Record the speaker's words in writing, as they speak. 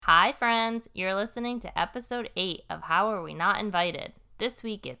Hi, friends. You're listening to episode 8 of How Are We Not Invited? This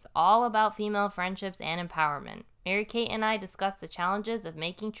week, it's all about female friendships and empowerment. Mary Kate and I discuss the challenges of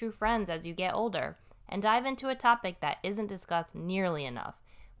making true friends as you get older and dive into a topic that isn't discussed nearly enough: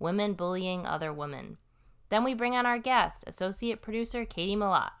 women bullying other women. Then we bring on our guest, associate producer Katie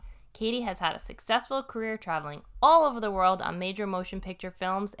Malott. Katie has had a successful career traveling all over the world on major motion picture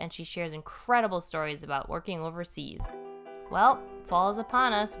films, and she shares incredible stories about working overseas. Well, fall is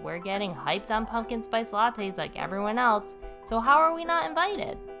upon us. We're getting hyped on pumpkin spice lattes like everyone else, so how are we not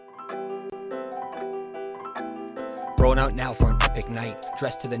invited? Rolling out now for an epic night,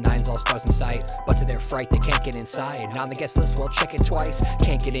 dressed to the nines, all stars in sight, but to their fright they can't get inside. And on the guest list, well, check it twice,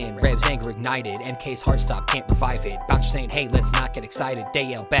 can't get in. Rev's anger ignited, MK's heart stop, can't revive it. Bouncer saying, hey, let's not get excited. They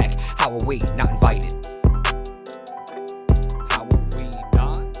yell back, how are we not invited? How are we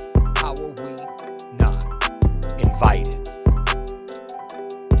not? How are we not invited?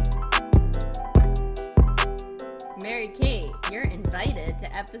 Mary Kate, you're invited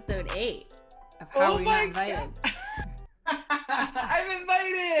to episode 8 of How Are We Not Invited? I'm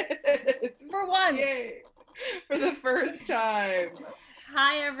invited! For once! Yay! For the first time.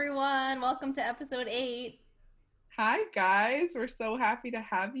 Hi, everyone. Welcome to episode 8. Hi, guys. We're so happy to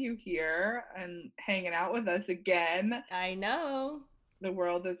have you here and hanging out with us again. I know. The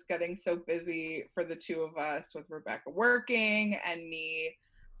world is getting so busy for the two of us, with Rebecca working and me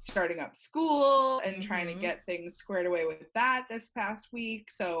starting up school and trying to get things squared away with that this past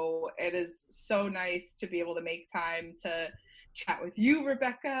week. So it is so nice to be able to make time to chat with you,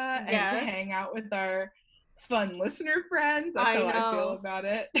 Rebecca, and to hang out with our fun listener friends. That's how I feel about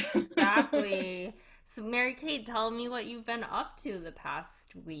it. Exactly. So Mary Kate, tell me what you've been up to the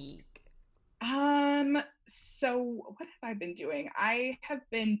past week. So what have I been doing? I have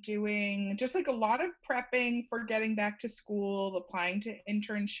been doing just like a lot of prepping for getting back to school, applying to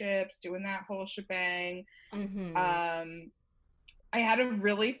internships, doing that whole shebang. I had a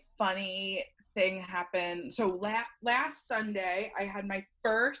really funny thing happen. So last Sunday, I had my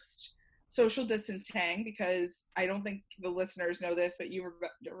first social distance hang, because I don't think the listeners know this, but you,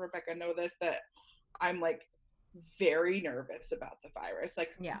 Rebecca, know this, that I'm like very nervous about the virus,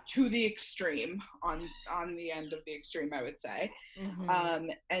 like to the extreme, on the end of the extreme, I would say.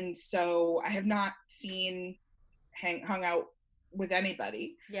 And so I have not hung out with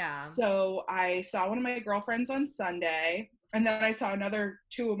anybody. So I saw one of my girlfriends on Sunday, and then I saw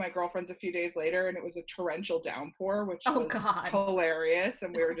two of my girlfriends a few days later, and it was a torrential downpour, which was hilarious.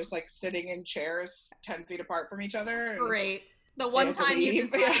 And we were just like sitting in chairs 10 feet apart from each other. Great. The one time you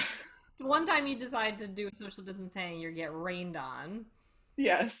decide to do social distancing, you get rained on.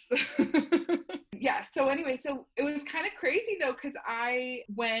 Yes. Yeah. So anyway, so it was kind of crazy though, because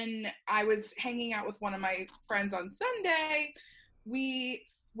when I was hanging out with one of my friends on Sunday, we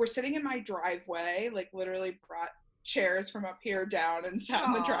were sitting in my driveway, like literally brought chairs from up here down and sat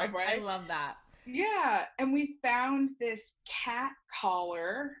in the driveway. I love that. Yeah. And we found this cat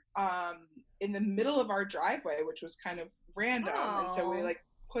collar in the middle of our driveway, which was kind of random. And so we like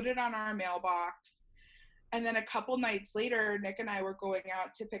put it on our mailbox. And then a couple nights later, Nick and I were going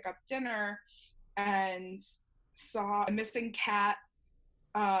out to pick up dinner and saw a missing cat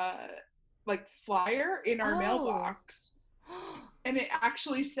like flyer in our mailbox. And it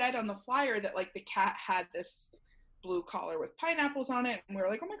actually said on the flyer that like the cat had this blue collar with pineapples on it. And we were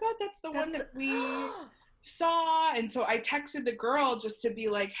like, oh my God, that's the one that we saw. And so I texted the girl just to be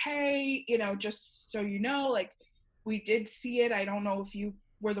like, hey, just so you know, like, we did see it. I don't know if you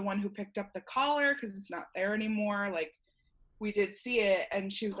were the one who picked up the collar, because it's not there anymore. Like, we did see it.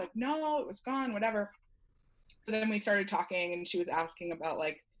 And she was like, no, it was gone, whatever. So then we started talking, and she was asking about,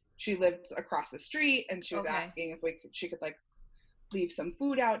 like, she lived across the street, and she was asking if she could like leave some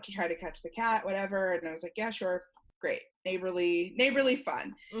food out to try to catch the cat, whatever. And I was like, yeah, sure. Great. Neighborly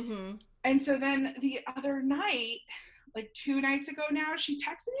fun. And so then the other night, like 2 nights ago now, she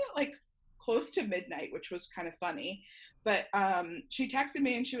texted me at like close to midnight, which was kind of funny. But she texted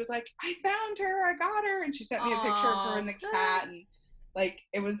me and she was like, I found her, I got her. And she sent me a picture of her and the cat. And like,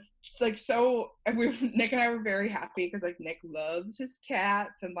 it was like, so, and Nick and I were very happy, because like Nick loves his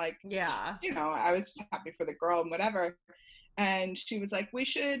cats, and like, I was just happy for the girl and whatever. And she was like, we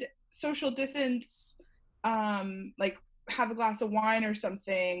should social distance, like have a glass of wine or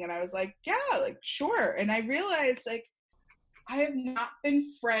something. And I was like, yeah, like, sure. And I realized, like, I have not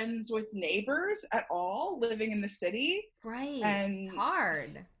been friends with neighbors at all living in the city. Right. And it's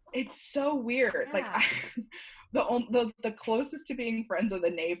hard. It's so weird. Like, the closest to being friends with a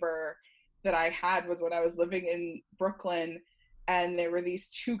neighbor that I had was when I was living in Brooklyn, and there were these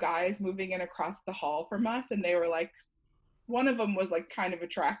 2 guys moving in across the hall from us, and they were like one of them was like kind of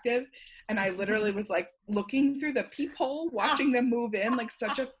attractive, and I literally was like looking through the peephole, watching them move in, like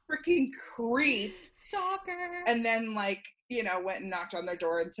such a freaking creep. Stalker. And then like, you know, went and knocked on their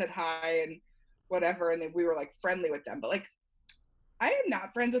door and said hi and whatever, and then we were like friendly with them. But like, I am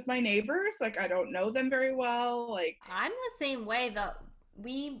not friends with my neighbors. Like, I don't know them very well. Like, I'm the same way.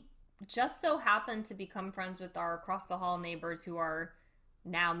 We just so happen to become friends with our across the hall neighbors who are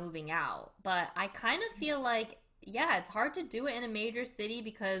now moving out. But I kind of feel like, yeah, it's hard to do it in a major city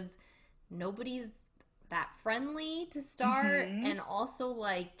because nobody's that friendly to start. And also,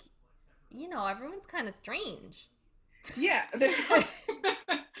 like, you know, everyone's kind of strange. Yeah,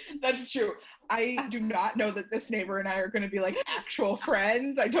 that's true. I do not know that this neighbor and I are going to be like actual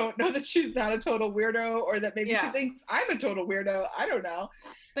friends. I don't know that she's not a total weirdo, or that maybe she thinks I'm a total weirdo. I don't know.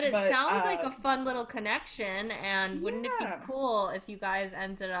 But it sounds like a fun little connection, and wouldn't it be cool if you guys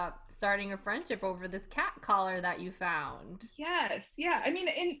ended up starting a friendship over this cat collar that you found? Yes, yeah. I mean,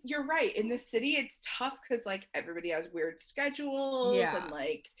 and you're right. In the city, it's tough because like everybody has weird schedules, and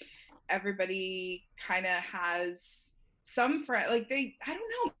like everybody kind of has some friend, like I don't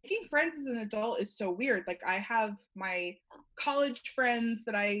know, making friends as an adult is so weird. Like I have my college friends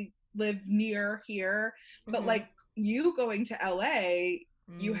that I live near here, but like you going to LA,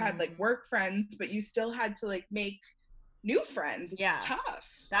 you had like work friends, but you still had to like make new friends. It's tough.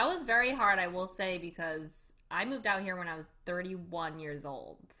 That was very hard, I will say, because I moved out here when I was 31 years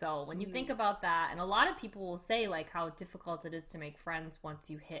old. So when you think about that, and a lot of people will say like how difficult it is to make friends once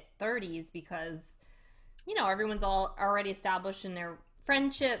you hit 30s because, you know, everyone's all already established in their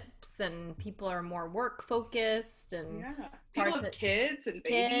friendships and people are more work focused and people have kids and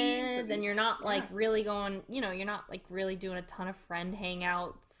babies and you're not like really going, you know, you're not like really doing a ton of friend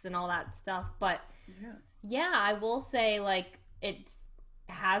hangouts and all that stuff. But yeah, I will say like it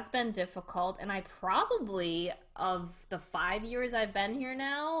has been difficult, and I probably, of the 5 years I've been here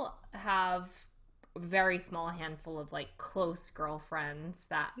now, have a very small handful of like close girlfriends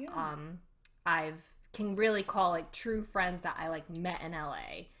that I've can really call like true friends that I like met in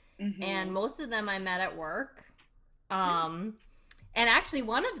LA. And most of them I met at work. And actually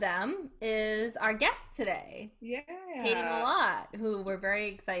one of them is our guest today. Katie Malott, who we're very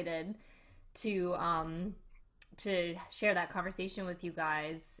excited to share that conversation with you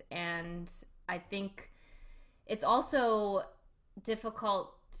guys. And I think it's also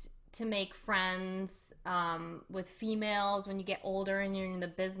difficult to make friends with females when you get older and you're in the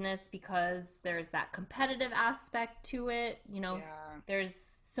business, because there's that competitive aspect to it. You know, there's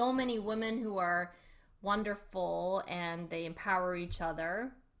so many women who are wonderful and they empower each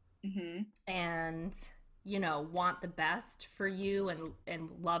other and, you know, want the best for you and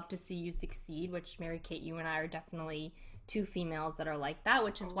love to see you succeed, which Mary Kate, you and I are definitely two females that are like that,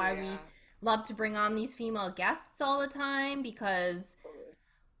 which is why we love to bring on these female guests all the time, because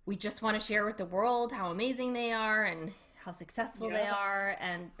we just want to share with the world how amazing they are and how successful they are.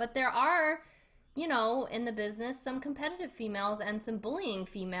 But there are, you know, in the business, some competitive females and some bullying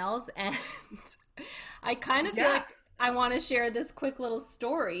females. And I kind of feel like I want to share this quick little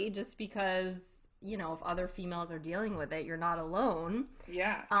story just because, you know, if other females are dealing with it, you're not alone.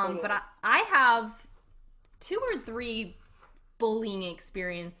 Totally. But I have 2 or 3 bullying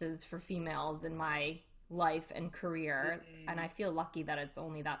experiences for females in my life and career, and I feel lucky that it's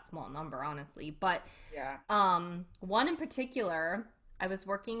only that small number, honestly. But one in particular, I was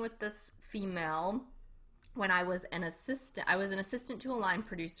working with this female when I was an assistant. I was an assistant to a line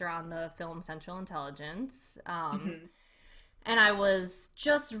producer on the film Central Intelligence, and I was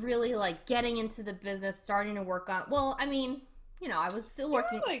just really like getting into the business, starting to work on. Well, I mean, you know, I was still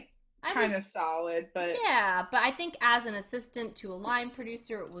working. Like kind of solid, but but I think as an assistant to a line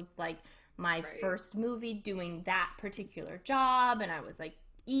producer, it was like my first movie doing that particular job, and I was like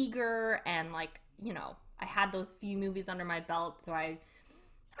eager and like, you know, I had those few movies under my belt, so I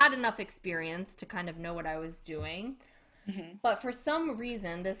had enough experience to kind of know what I was doing. But for some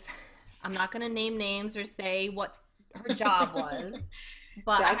reason, I'm not going to name names or say what her job was,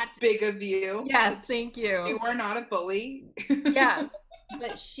 but that's big of you. Yes, thank you. You are not a bully. Yes,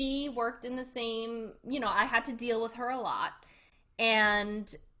 but she worked in the same, you know, I had to deal with her a lot,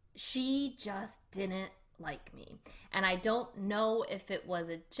 and she just didn't like me. And I don't know if it was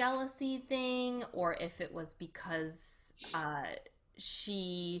a jealousy thing or if it was because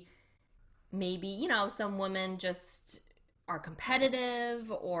she maybe, you know, some women just are competitive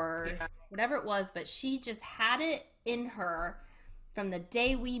or whatever it was, but she just had it in her from the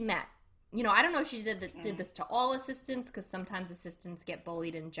day we met. You know, I don't know if she did this to all assistants, because sometimes assistants get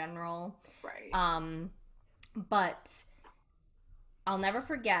bullied in general. But I'll never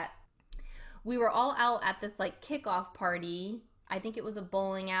forget we were all out at this like kickoff party. I think it was a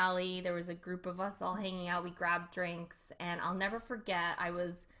bowling alley. There was a group of us all hanging out. We grabbed drinks, and I'll never forget. I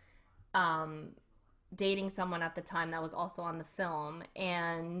was dating someone at the time that was also on the film,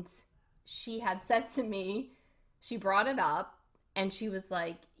 and she had said to me, she brought it up, and she was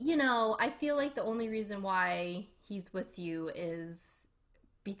like, I feel like the only reason why he's with you is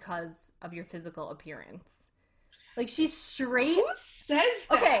because of your physical appearance. Like, she's straight. Who says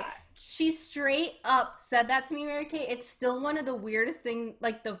that? Okay, she straight up said that to me, Mary Kate. It's still one of the weirdest things,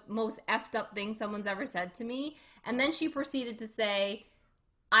 like the most effed up thing someone's ever said to me. And then she proceeded to say,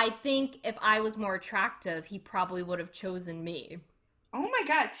 I think if I was more attractive, he probably would have chosen me. Oh my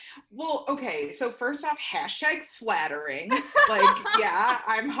God. Well, okay. So first off, hashtag flattering. Like, yeah,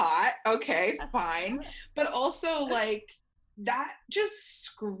 I'm hot. Okay, fine. But also, like, that just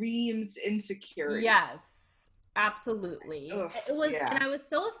screams insecurity. Yes, absolutely. Ugh, It was, yeah. and I was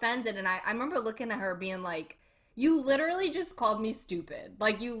so offended. And I remember looking at her being like, you literally just called me stupid.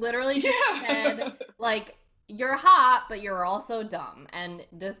 Like, you literally just said, like, you're hot, but you're also dumb. And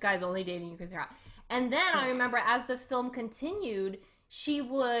this guy's only dating you because you're hot. And then I remember as the film continued, she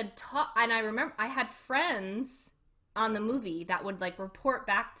would talk, and I remember I had friends on the movie that would like report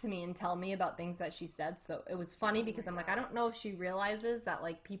back to me and tell me about things that she said. So it was funny because I'm like, I don't know if she realizes that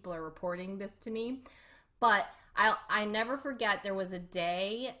like people are reporting this to me. But I never forget, there was a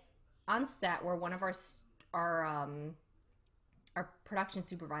day on set where one of our production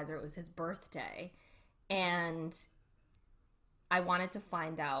supervisor, it was his birthday, and I wanted to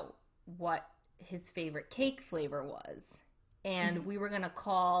find out what his favorite cake flavor was. And we were going to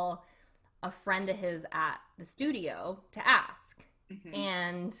call a friend of his at the studio to ask.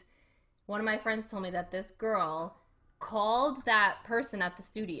 And one of my friends told me that this girl called that person at the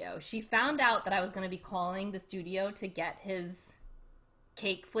studio. She found out that I was going to be calling the studio to get his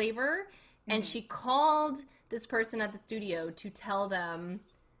cake flavor. And she called this person at the studio to tell them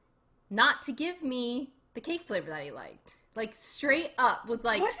not to give me the cake flavor that he liked. Like, straight up was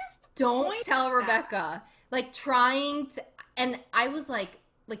like, don't tell Rebecca. Like, trying to... And I was like,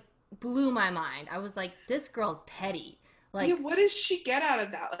 blew my mind. I was like, this girl's petty. Like, yeah, what does she get out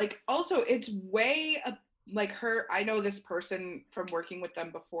of that? Like, also, it's way, like, her, I know this person from working with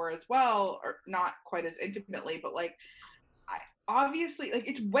them before as well, or not quite as intimately, but, like, obviously, like,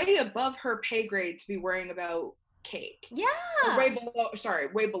 it's way above her pay grade to be worrying about cake. Yeah. Or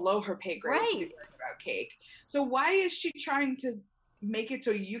way below her pay grade to be worrying about cake. So why is she trying to make it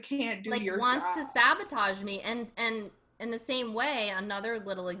so you can't do your wants job? to sabotage me. And in the same way, another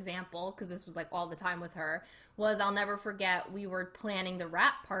little example, because this was like all the time with her, was I'll never forget, we were planning the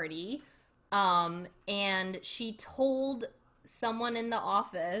wrap party, and she told someone in the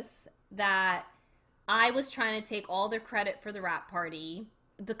office that I was trying to take all the credit for the wrap party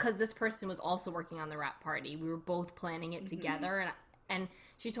because this person was also working on the wrap party. We were both planning it together, and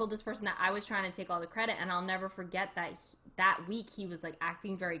she told this person that I was trying to take all the credit, and I'll never forget that that week he was like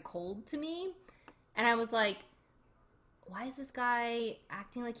acting very cold to me, and I was like, why is this guy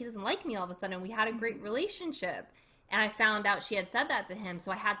acting like he doesn't like me all of a sudden? We had a great relationship. And I found out she had said that to him,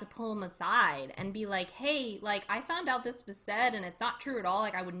 so I had to pull him aside and be like, hey, like, I found out this was said, and it's not true at all.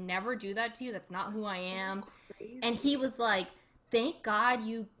 Like, I would never do that to you. That's not who I am. Crazy. And he was like, thank God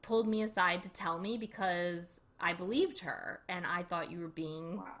you pulled me aside to tell me, because I believed her, and I thought you were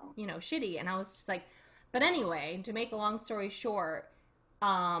being, shitty. And I was just like, but anyway, to make a long story short,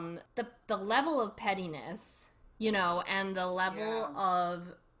 the level of pettiness, and the level of,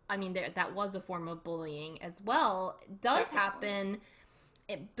 I mean, that was a form of bullying as well, does happen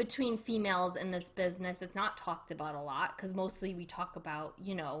between females in this business. It's not talked about a lot because mostly we talk about,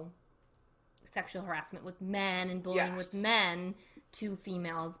 sexual harassment with men and bullying with men to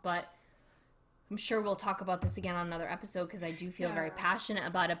females. But I'm sure we'll talk about this again on another episode because I do feel very passionate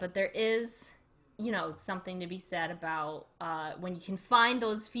about it. But there is, something to be said about when you can find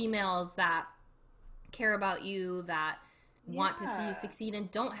those females that care about you, that want to see you succeed, and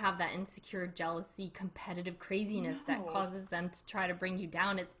don't have that insecure, jealousy, competitive craziness that causes them to try to bring you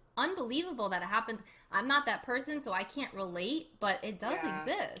down. It's unbelievable that it happens. I'm not that person, so I can't relate, but it does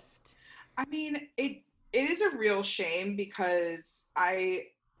exist. I mean, it is a real shame because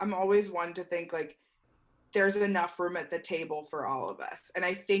I'm always one to think, like, there's enough room at the table for all of us. And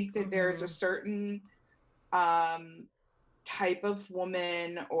I think that there's a certain type of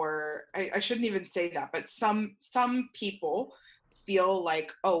woman, or I shouldn't even say that, but some people feel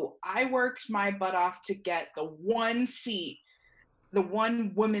like, oh, I worked my butt off to get the one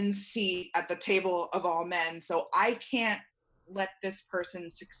woman's seat at the table of all men, so I can't let this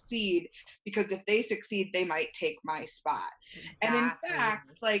person succeed because if they succeed, they might take my spot. Exactly. And in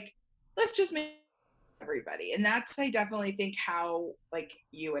fact, like, let's just make everybody. And that's, I definitely think, how like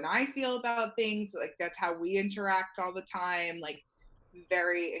you and I feel about things. Like that's how we interact all the time. Like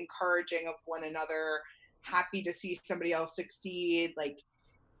very encouraging of one another, happy to see somebody else succeed. Like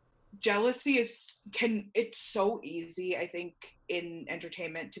jealousy it's so easy, I think, in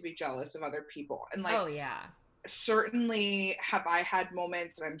entertainment to be jealous of other people. And like, oh yeah, certainly have I had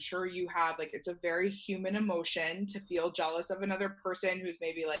moments, and I'm sure you have, like it's a very human emotion to feel jealous of another person who's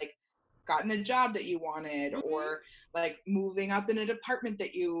maybe like gotten a job that you wanted, or like moving up in a department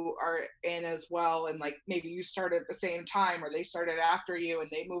that you are in as well, and like maybe you started at the same time or they started after you and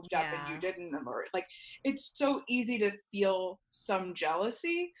they moved up and you didn't, or like it's so easy to feel some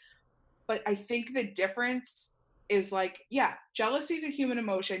jealousy. But I think the difference is like, yeah, jealousy is a human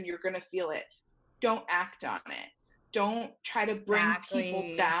emotion, you're going to feel it. Don't act on it. Don't try to bring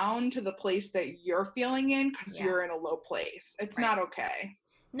people down to the place that you're feeling in because you're in a low place. It's not okay.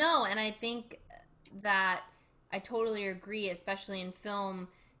 No, and I think that I totally agree, especially in film,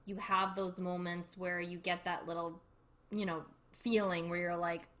 you have those moments where you get that little, feeling where you're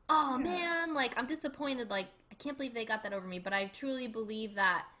like, oh man, like I'm disappointed, like I can't believe they got that over me. But I truly believe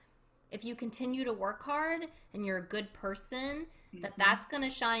that if you continue to work hard and you're a good person, that's going to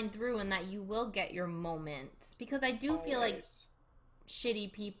shine through and that you will get your moment. Because I do feel like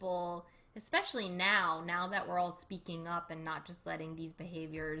shitty people, especially now that we're all speaking up and not just letting these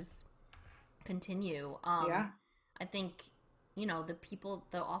behaviors continue. I think,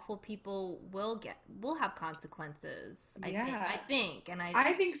 the awful people will have consequences. I think. And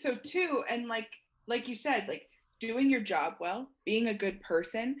I think so too. And like you said, like doing your job well, being a good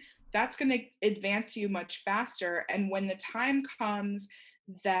person, that's going to advance you much faster. And when the time comes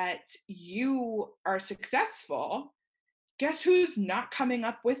that you are successful, guess who's not coming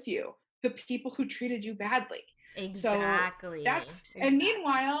up with you? The people who treated you badly. Exactly. So and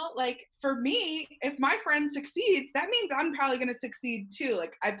meanwhile, like for me, if my friend succeeds, that means I'm probably going to succeed too.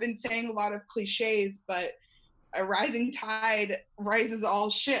 Like I've been saying a lot of cliches, but a rising tide rises all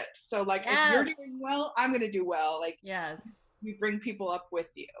ships. So like if you're doing well, I'm going to do well. Like you bring people up with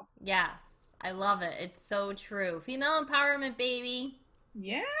you. Yes. I love it. It's so true. Female empowerment, baby.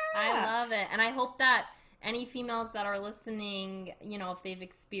 Yeah. I love it. And I hope that any females that are listening, if they've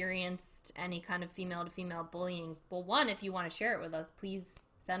experienced any kind of female to female bullying, well, one, if you want to share it with us, please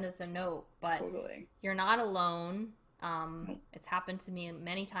send us a note. But you're not alone. It's happened to me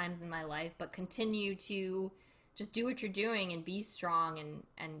many times in my life, but continue to just do what you're doing and be strong,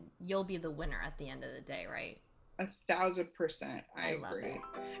 and you'll be the winner at the end of the day, right? 1,000%. I agree.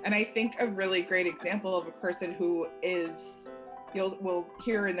 And I think a really great example of a person who is, we'll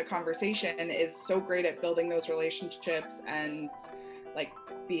hear in the conversation, is so great at building those relationships and like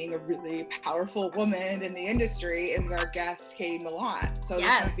being a really powerful woman in the industry is our guest, Katie Malott. So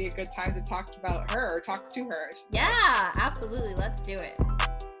this would be a good time to talk about her, or talk to her. Yeah, absolutely. Let's do it.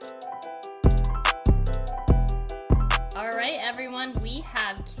 All right, everyone, we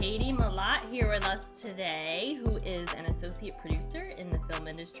have Katie Malott here with us today, who is an associate producer in the film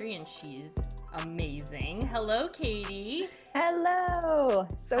industry, and she's amazing. Hello, Katie. Hello.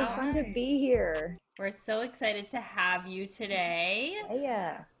 So fun to be here. We're so excited to have you today.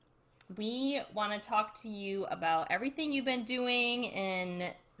 Yeah. We want to talk to you about everything you've been doing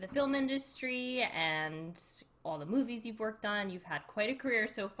in the film industry and all the movies you've worked on. You've had quite a career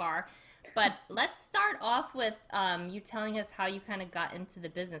so far. But let's start off with you telling us how you kind of got into the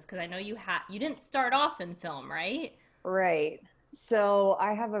business, because I know you didn't start off in film, right? Right. So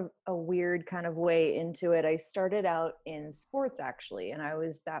I have a weird kind of way into it. I started out in sports, actually, and I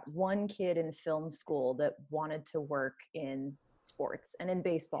was that one kid in film school that wanted to work in sports, and in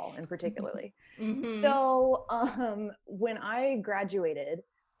baseball in particularly. So when I graduated,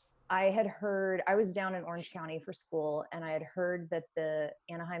 I had heard, I was down in Orange County for school, and I had heard that the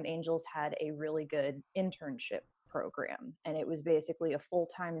Anaheim Angels had a really good internship program. And it was basically a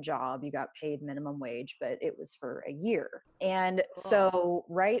full-time job. You got paid minimum wage, but it was for a year. And so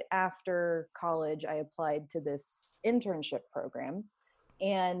right after college, I applied to this internship program.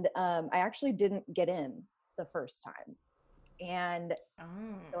 And I actually didn't get in the first time. And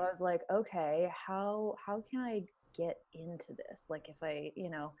so I was like, okay, how can I get into this? Like if I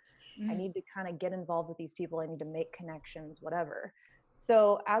need to kind of get involved with these people, I need to make connections, whatever.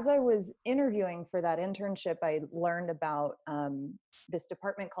 So as I was interviewing for that internship, I learned about this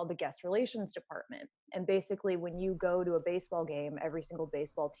department called the Guest Relations Department. And basically when you go to a baseball game, every single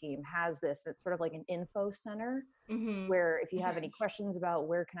baseball team has this. It's sort of like an info center where if you have any questions about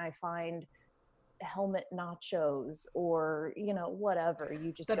where can I find helmet nachos or, you know, whatever.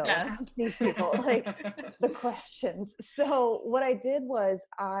 You just The go and ask best. these people like the questions. So what I did was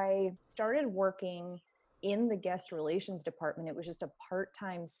I started working in the guest relations department. It was just a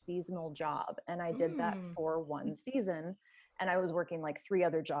part-time seasonal job. And I did that for one season. And I was working like 3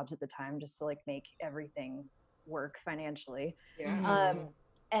 other jobs at the time just to like make everything work financially. Yeah.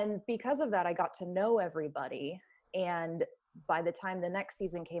 And because of that, I got to know everybody. And by the time the next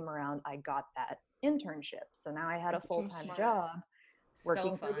season came around, I got that internship. So now I had a That's so full-time smart. job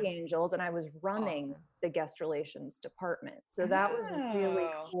working So for the fun. Angels, and I was running Awesome. the guest relations department. So that was really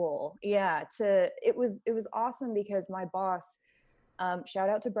Oh. cool. Yeah, it was awesome because my boss, shout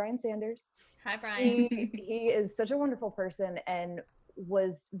out to Brian Sanders. Hi, Brian. He is such a wonderful person and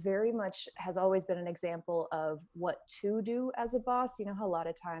has always been an example of what to do as a boss. You know how a lot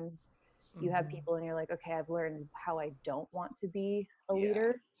of times you have people and you're like, okay, I've learned how I don't want to be a Yeah.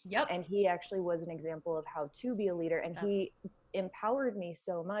 leader. Yep. And he actually was an example of how to be a leader. And he empowered me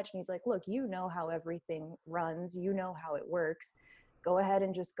so much. And he's like, look, you know how everything runs, you know how it works. Go ahead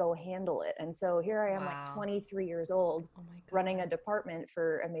and just go handle it. And so here I am, like Wow. 23 years old, Oh my God. running a department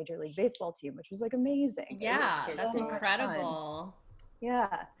for a Major League Baseball team, which was like amazing. It was Yeah, so that's cool. much fun. incredible.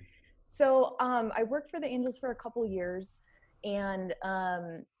 Yeah. So I worked for the Angels for a couple years, and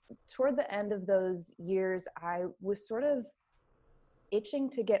toward the end of those years, I was sort of itching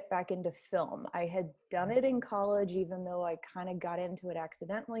to get back into film. I had done it in college, even though I kind of got into it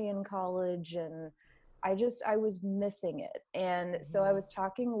accidentally in college, and I was missing it. And so I was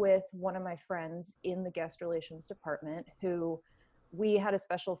talking with one of my friends in the guest relations department who we had a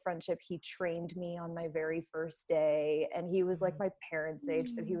special friendship. He trained me on my very first day, and he was like my parents' age,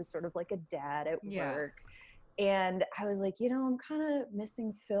 so he was sort of like a dad at work. And I was like, you know, I'm kind of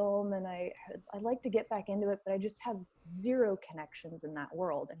missing film, and I'd like to get back into it, but I just have zero connections in that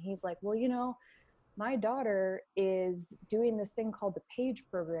world. And he's like, well, you know, my daughter is doing this thing called the Page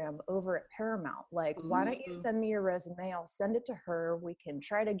program over at Paramount. Like, why don't you send me your resume? I'll send it to her. We can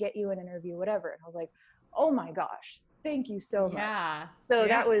try to get you an interview, whatever. And I was like, oh my gosh, thank you so much. So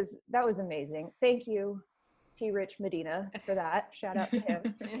that was amazing. Thank you, T. Rich Medina, for that. Shout out to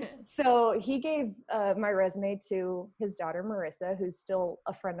him. So he gave my resume to his daughter, Marissa, who's still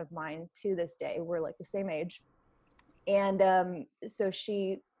a friend of mine to this day. We're like the same age. And so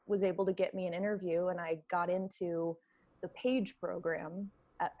she was able to get me an interview, and I got into the Page program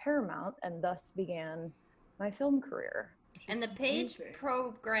at Paramount, and thus began my film career. And the Page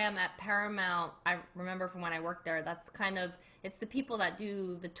program at Paramount, I remember from when I worked there, that's kind of, it's the people that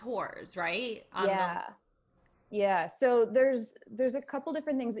do the tours, right? Yeah. So there's a couple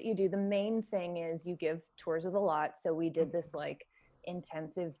different things that you do. The main thing is you give tours of the lot. So we did this like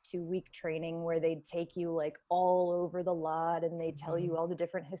intensive 2-week training where they'd take you like all over the lot, and they tell you all the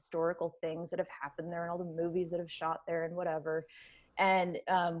different historical things that have happened there and all the movies that have shot there and whatever. And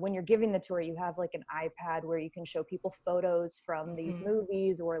when you're giving the tour, you have like an iPad where you can show people photos from these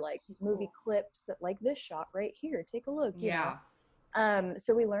movies, or like movie clips, like this shot right here, take a look, you know.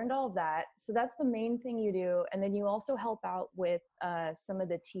 So we learned all of that. So that's the main thing you do. And then you also help out with some of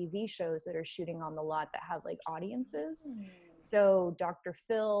the TV shows that are shooting on the lot that have like audiences. So Dr.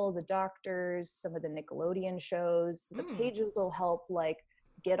 Phil, The Doctors, some of the Nickelodeon shows, the Pages will help like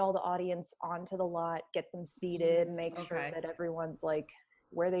get all the audience onto the lot, get them seated, make sure that everyone's like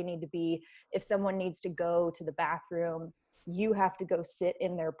where they need to be. If someone needs to go to the bathroom, you have to go sit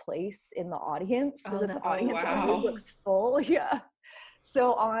in their place in the audience so that the audience always looks full. Yeah.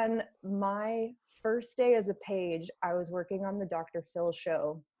 So on my first day as a Page, I was working on the Dr. Phil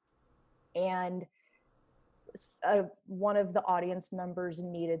show, and one of the audience members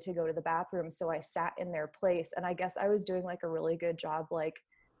needed to go to the bathroom. So I sat in their place, and I guess I was doing like a really good job, like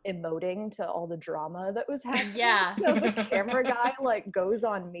emoting to all the drama that was happening. Yeah. So the camera guy like goes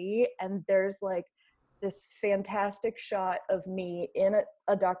on me, and there's like this fantastic shot of me in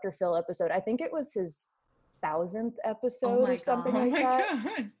a Dr. Phil episode. I think it was his 1000th episode or something like that.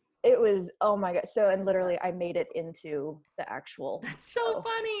 God. It was, oh my God. So, and literally I made it into the actual That's so show.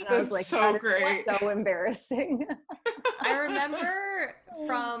 funny. And I was like, so that is great. so embarrassing. I remember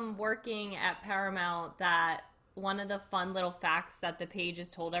from working at Paramount that one of the fun little facts that the Pages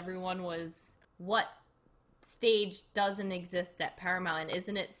told everyone was what stage doesn't exist at Paramount. And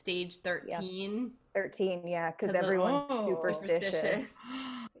isn't it stage 13? 13, yeah, because everyone's superstitious.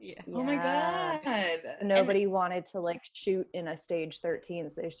 Yeah. Oh my God. Nobody wanted to like shoot in a stage 13,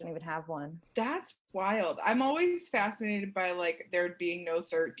 so they just didn't even have one. That's wild. I'm always fascinated by like there being no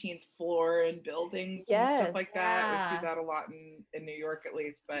 13th floor in buildings and stuff like that. We see that a lot in New York at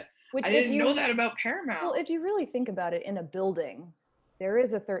least, but I didn't know that about Paramount. Well, if you really think about it, in a building, there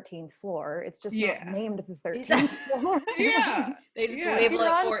is a 13th floor. It's just Yeah. not named the 13th floor. Yeah. They just Yeah. label You're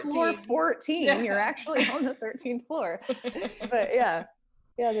it on 14. floor 14. You're actually on the 13th floor. But yeah,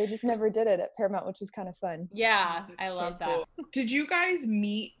 they just never did it at Paramount, which was kind of fun. Yeah, That's I so love that. cool. Did you guys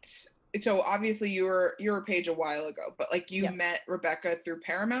meet? So obviously you were Paige a while ago, but like you Yeah. met Rebecca through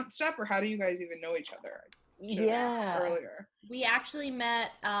Paramount stuff, or how do you guys even know each other? I should've asked earlier. We actually met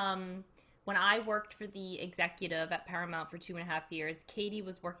when I worked for the executive at Paramount for 2.5 years. Katie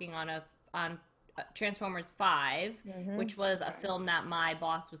was working on Transformers 5, which was a film that my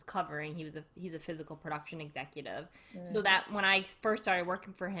boss was covering. He's a physical production executive. So that when I first started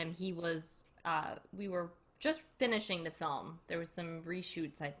working for him, he was we were just finishing the film. There was some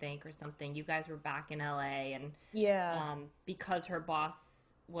reshoots, I think, or something. You guys were back in LA, and because her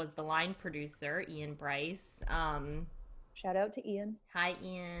boss was the line producer, Ian Bryce. Shout out to Ian. Hi,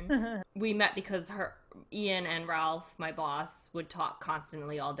 Ian. We met because Ian and Ralph, my boss, would talk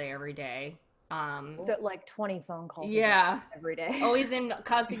constantly all day, every day. So like 20 phone calls every day. Always in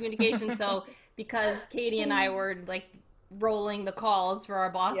constant communication. So because Katie and I were like rolling the calls for our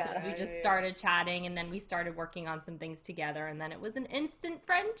bosses, we just started chatting, and then we started working on some things together, and then it was an instant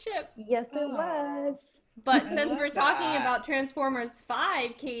friendship. Yes, it was. But since we're talking about Transformers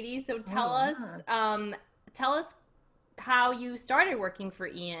 5, Katie, so tell us how you started working for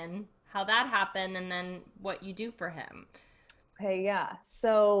Ian, how that happened, and then what you do for him. Okay, yeah.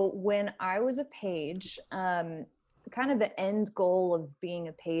 So when I was a page, kind of the end goal of being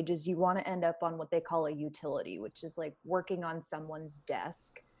a page is you want to end up on what they call a utility, which is like working on someone's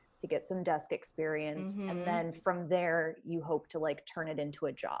desk to get some desk experience. And then from there, you hope to like turn it into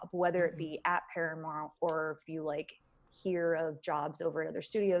a job, whether it be at Paramount or if you like hear of jobs over at other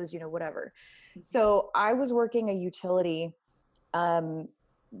studios, whatever. So I was working a utility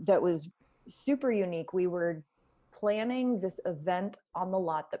that was super unique. We were planning this event on the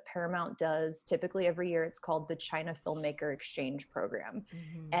lot that Paramount does typically every year. It's called the China Filmmaker Exchange Program.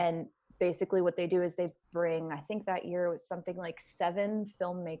 And basically what they do is they bring, I think that year it was something like 7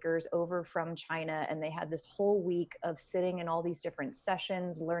 filmmakers over from China, and they had this whole week of sitting in all these different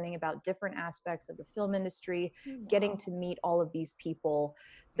sessions, learning about different aspects of the film industry, getting to meet all of these people.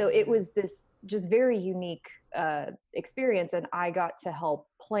 So it was this just very unique experience, and I got to help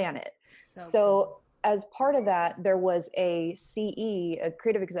plan it. So cool. As part of that, there was a CE, a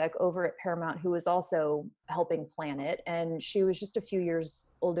creative exec over at Paramount, who was also helping plan it. And she was just a few years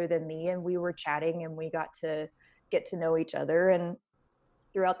older than me, and we were chatting and we got to get to know each other. And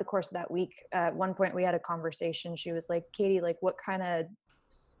throughout the course of that week, at one point we had a conversation. She was like, Katie, like, what kind of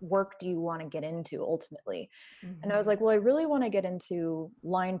work do you want to get into ultimately? And I was like, well, I really want to get into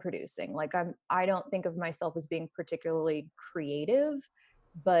line producing. Like, I don't think of myself as being particularly creative,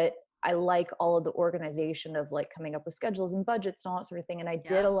 but I like all of the organization of like coming up with schedules and budgets and all that sort of thing. And I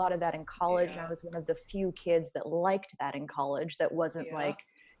did a lot of that in college. And I was one of the few kids that liked that in college. That wasn't like,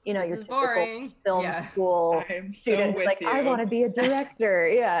 your typical film school student who's like, I want to be a director.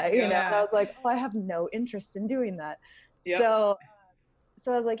 And I was like, oh, I have no interest in doing that. So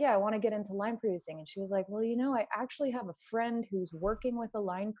I was like, I want to get into line producing. And she was like, well, I actually have a friend who's working with a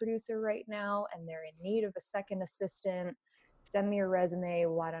line producer right now, and they're in need of a second assistant. Send me your resume.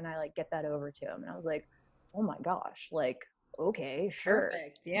 Why don't I like get that over to him? And I was like, oh my gosh, like, okay, sure.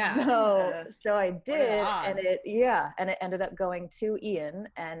 Perfect. Yeah. So I did. And it ended up going to Ian.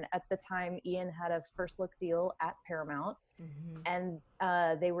 And at the time, Ian had a first look deal at Paramount. And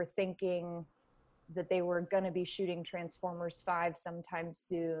they were thinking that they were going to be shooting Transformers 5 sometime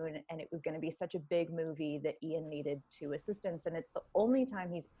soon. And it was going to be such a big movie that Ian needed 2 assistants. And it's the only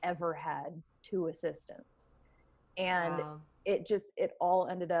time he's ever had 2 assistants. And it all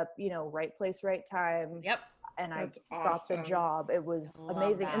ended up, right place, right time. And I got the job. It was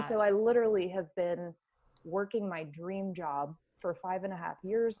amazing. And so I literally have been working my dream job for 5.5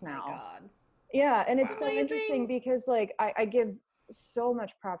 years now. Oh my God. Yeah. And it's so interesting because like, I give so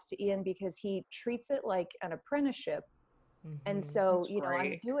much props to Ian because he treats it like an apprenticeship. And so,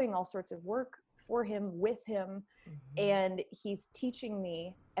 I'm doing all sorts of work for him, with him, and he's teaching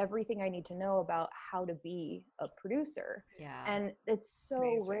me everything I need to know about how to be a producer. And it's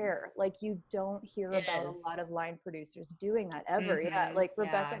so rare. Like, you don't hear about a lot of line producers doing that ever. Like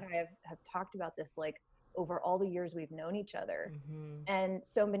Rebecca and I have talked about this like over all the years we've known each other. And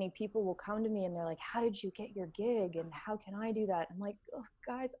so many people will come to me and they're like, how did you get your gig? And how can I do that? I'm like, oh,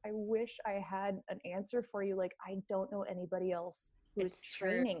 guys, I wish I had an answer for you. Like, I don't know anybody else who's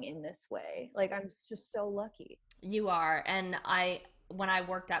training in this way. Like, I'm just so lucky. You are. And when I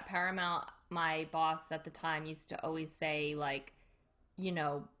worked at Paramount, my boss at the time used to always say, like,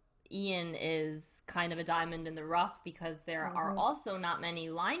 Ian is kind of a diamond in the rough because there are also not many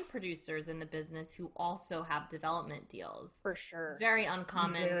line producers in the business who also have development deals. For sure. Very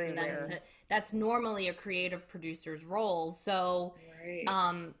uncommon Very for them rare. to, that's normally a creative producer's role. So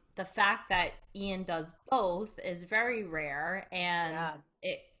Right. the fact that Ian does both is very rare, and Yeah.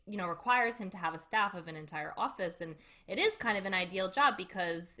 it, you know, requires him to have a staff of an entire office. And it is kind of an ideal job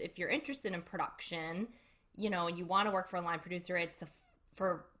because if you're interested in production, you know, and you want to work for a line producer, it's a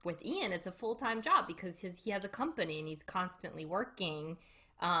for with Ian, it's a full-time job because he has a company and he's constantly working.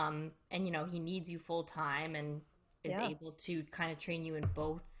 And you know, he needs you full time and is Yeah. able to kind of train you in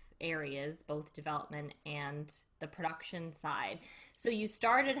both areas, both development and the production side. So you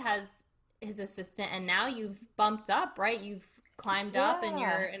started as his assistant and now you've bumped up, right? You've climbed up and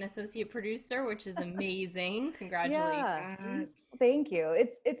you're Yeah. an associate producer, which is amazing. Yeah. Congratulations. Thank you.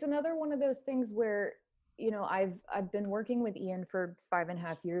 It's another one of those things where, you know, I've been working with Ian for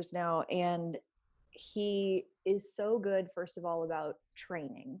 5.5 years now, and he is so good, first of all, about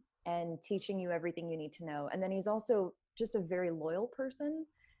training and teaching you everything you need to know. And then he's also just a very loyal person.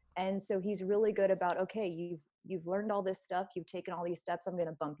 And so he's really good about, okay, you've learned all this stuff, you've taken all these steps, I'm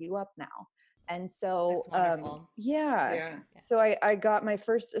gonna bump you up now. And so That's wonderful. yeah. Yeah. So I got my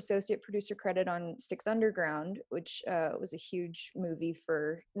first associate producer credit on Six Underground, which was a huge movie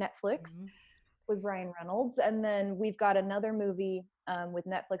for Netflix Mhm. with Ryan Reynolds. And then we've got another movie with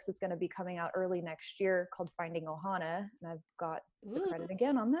Netflix that's going to be coming out early next year called Finding Ohana. And I've got the Ooh. credit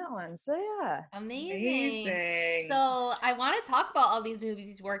again on that one. So yeah. Amazing. Amazing. So I want to talk about all these movies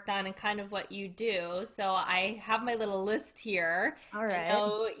you've worked on and kind of what you do. So I have my little list here. All I right.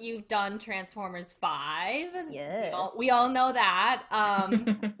 know you've done Transformers 5. Yes. We all know that.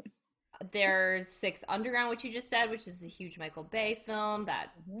 There's Six Underground, which you just said, which is a huge Michael Bay film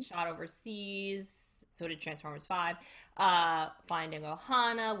that Mhm. shot overseas. So did Transformers 5. Finding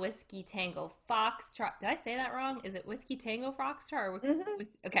Ohana, Whiskey Tango Foxtrot. Did I say that wrong? Is it Whiskey Tango Foxtrot or Mhm.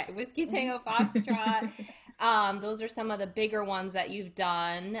 okay, Whiskey Tango Foxtrot. Those are some of the bigger ones that you've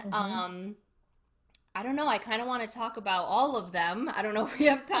done. Mhm. I don't know. I kind of want to talk about all of them. I don't know if we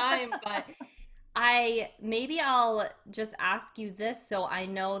have time, but I'll just ask you this. So I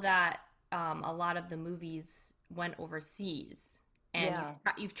know that a lot of the movies went overseas, and Yeah.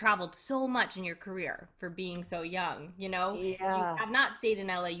 you've traveled so much in your career for being so young. You know, you Yeah. have not stayed in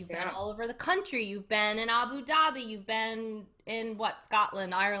LA. You've been Yeah. all over the country. You've been in Abu Dhabi. You've been in what,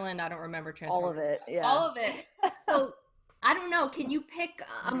 Scotland, Ireland. I don't remember All of Transformers. it. Yeah. All of it. So I don't know. Can you pick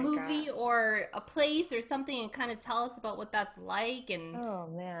a Oh my movie God. or a place or something and kind of tell us about what that's like? And Oh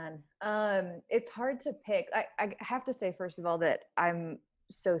man. It's hard to pick. I have to say, first of all, that I'm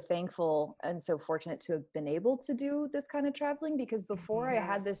so thankful and so fortunate to have been able to do this kind of traveling, because before I Yeah.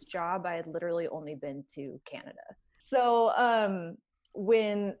 had this job, I had literally only been to Canada. So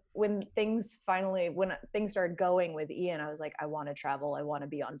when things started going with Ian, I was like, I want to travel, I want to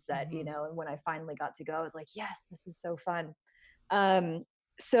be on set, you Mhm. know. And when I finally got to go, I was like, yes, this is so fun. Um,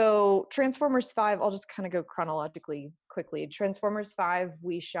 so Transformers 5, I'll just kind of go chronologically quickly. Transformers 5,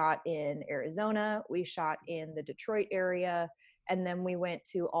 we shot in Arizona, we shot in the Detroit area, and then we went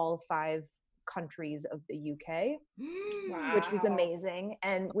to all 5 countries of the UK, which was Wow. amazing.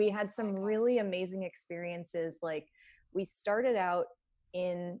 And we had some really amazing experiences. Like, we started out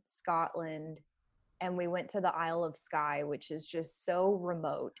in Scotland and we went to the Isle of Skye, which is just so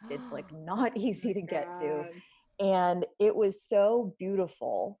remote. It's like not easy to get to. God. And it was so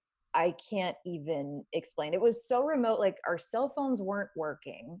beautiful. I can't even explain. It was so remote, like our cell phones weren't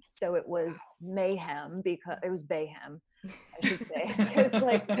working. So it was mayhem, because it was bayhem, I should say. Because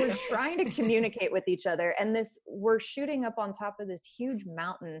like we're trying to communicate with each other, and we're shooting up on top of this huge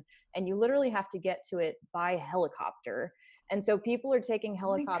mountain, and you literally have to get to it by helicopter. And so people are taking Oh my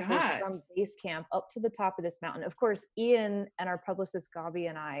helicopters God. from base camp up to the top of this mountain. Of course, Ian and our publicist Gabi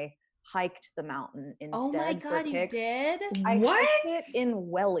and I hiked the mountain Oh my instead for God, you kicks. did? I What? hiked it in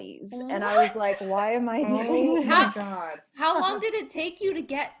wellies, and I was What? like, why am I Oh doing my that? God. How long did it take you to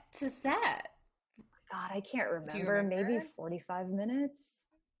get to set? God, I can't Do you remember. Maybe remember? 45 minutes.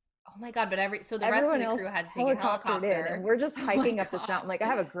 Oh my God, but so the rest of Everyone the else crew had to take a helicoptered in, and helicopter. we're just Oh my hiking up this God. mountain. Like, I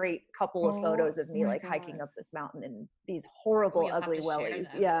have a great couple of Oh photos of me my like hiking God. up this mountain in these Oh, horrible, you'll have ugly to share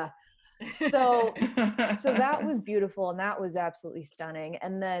wellies. them. Yeah. So that was beautiful, and that was absolutely stunning.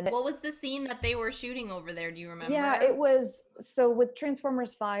 And then What was the scene that they were shooting over there? Do you remember? yeah, it was, so with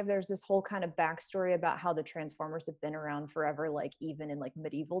Transformers 5, there's this whole kind of backstory about how the Transformers have been around forever, like even in like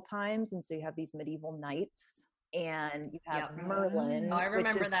medieval times. And so you have these medieval knights, and you have Yep. Merlin, Oh, I which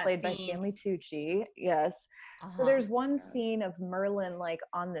remember is that played by scene. Stanley Tucci. Yes. So Uh-huh. there's one scene of Merlin like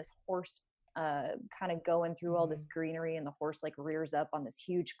on this horse kind of going through all this greenery, and the horse like rears up on this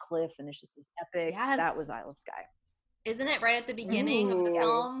huge cliff, and it's just this epic. Yes. That was Isle of Skye. Isn't it right at the beginning of the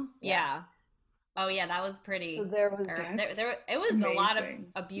film? Yeah. Oh yeah, that was pretty. So there was it was amazing. A lot of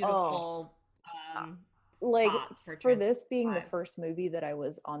a beautiful like spots for this being the first movie that I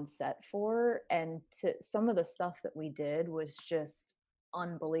was on set for, and to some of the stuff that we did was just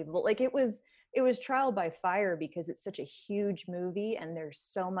unbelievable. Like it was trial by fire because it's such a huge movie and there's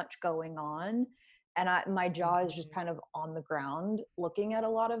so much going on, and my jaw is just kind of on the ground looking at a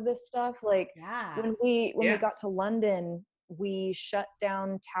lot of this stuff. Like when we got to London, we shut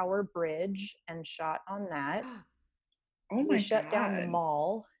down Tower Bridge and shot on that. We shut down the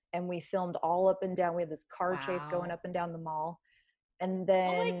mall and we filmed all up and down. We had this car chase going up and down the mall. And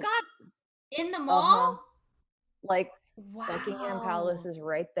then, oh my God, in the mall? Like Buckingham Palace is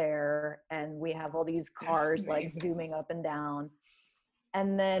right there. And we have all these cars like zooming up and down.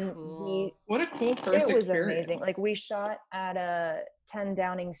 And then what a cool first it was experience. Amazing. Like we shot at 10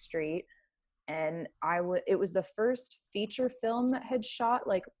 Downing Street, and it was the first feature film that had shot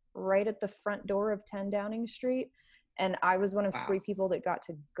like right at the front door of 10 Downing Street. And I was one of 3 people that got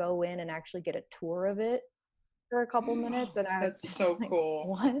to go in and actually get a tour of it for a couple minutes. And that's so like, cool.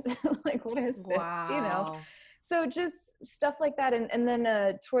 What? Like, what is this? You know? So just stuff like that. And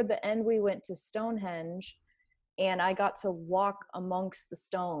then toward the end, we went to Stonehenge, and I got to walk amongst the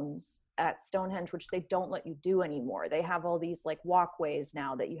stones at Stonehenge, which they don't let you do anymore. They have all these like walkways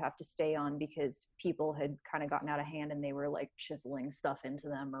now that you have to stay on because people had kind of gotten out of hand and they were like chiseling stuff into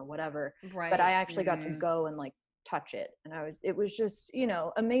them or whatever. Right. But I actually got to go and like touch it, and it was just, you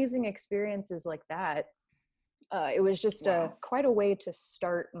know, amazing experiences like that. It was just quite a way to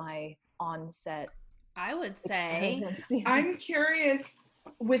start my on-set, I would say. I'm curious,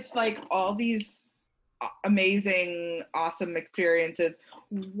 with like all these amazing, awesome experiences,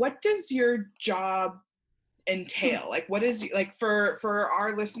 what does your job entail? Like, what is, like, for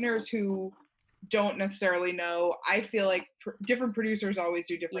our listeners who don't necessarily know, I feel like different producers always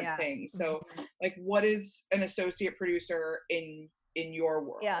do different things. So like, what is an associate producer in your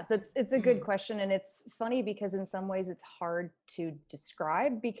world? Yeah, it's a good question. And it's funny because in some ways it's hard to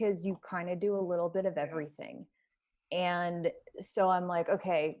describe because you kind of do a little bit of everything. And so I'm like,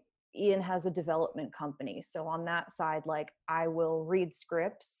 okay, Ian has a development company. So on that side, like I will read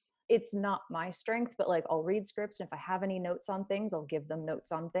scripts. It's not my strength, but like I'll read scripts. And if I have any notes on things, I'll give them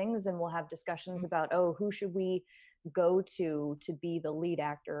notes on things, and we'll have discussions about, oh, who should we go to be the lead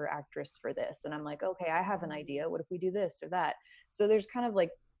actor or actress for this? And I'm like, okay, I have an idea. What if we do this or that? So there's kind of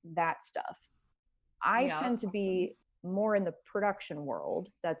like that stuff. I tend to be more in the production world.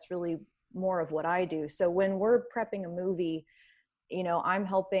 That's really more of what I do. So when we're prepping a movie, you know, I'm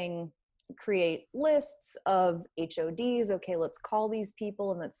helping create lists of HODs. Okay, let's call these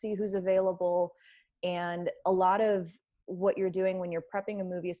people and let's see who's available. And a lot of what you're doing when you're prepping a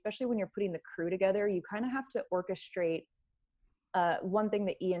movie, especially when you're putting the crew together, you kind of have to orchestrate. One thing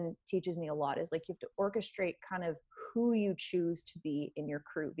that Ian teaches me a lot is like you have to orchestrate kind of who you choose to be in your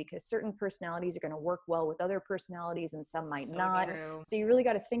crew, because certain personalities are going to work well with other personalities and some might not. True. So you really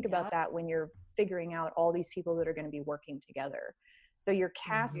got to think about that when you're figuring out all these people that are going to be working together. So you're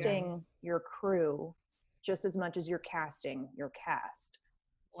casting your crew just as much as you're casting your cast.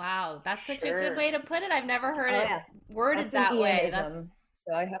 Wow, that's such a good way to put it. I've never heard it worded that way.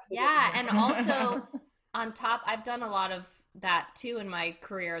 So I have to and also on top, I've done a lot of that too in my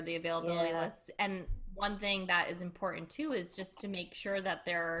career, the availability list. And one thing that is important too is just to make sure that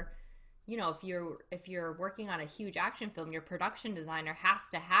they're, you know, if you're working on a huge action film, your production designer has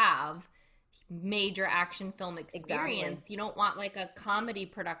to have major action film experience. Exactly. You don't want like a comedy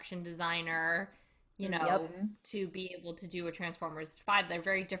production designer, you know, to be able to do a Transformers 5. They're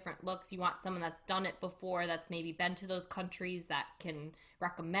very different looks. You want someone that's done it before, that's maybe been to those countries, that can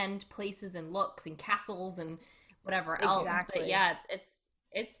recommend places and looks and castles and whatever else. But yeah,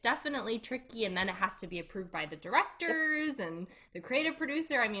 it's definitely tricky, and then it has to be approved by the directors and the creative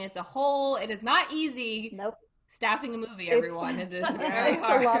producer. I mean, it is not easy. Nope. Staffing a movie, everyone. It is very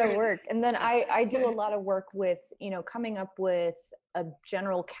hard. It's a lot of work. And then I do a lot of work with, you know, coming up with a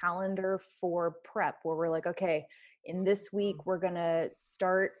general calendar for prep where we're like, okay, in this week, we're going to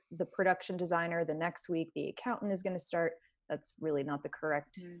start the production designer. The next week, the accountant is going to start. That's really not the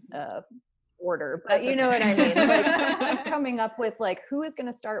correct order, but you know what I mean? Like, just coming up with like, who is going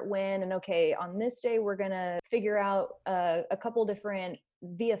to start when, and okay, on this day, we're going to figure out a couple different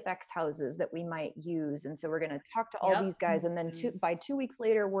VFX houses that we might use. And so we're going to talk to all these guys. And then by 2 weeks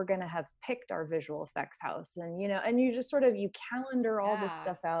later, we're going to have picked our visual effects house. And, you know, and you just sort of, you calendar all this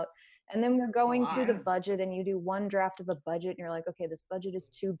stuff out. And then we're going through the budget, and you do one draft of a budget and you're like, okay, this budget is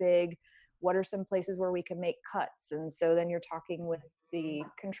too big. what are some places where we can make cuts? And so then you're talking with the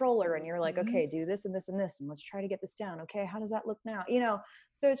controller and you're like, Mhm. okay, do this and this and this, and let's try to get this down. Okay, how does that look now?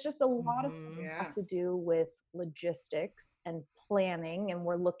 So it's just a lot of stuff Yeah. has to do with logistics and planning. And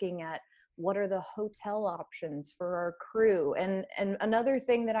we're looking at what are the hotel options for our crew. And another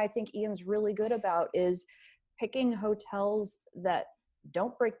thing that I think Ian's really good about is picking hotels that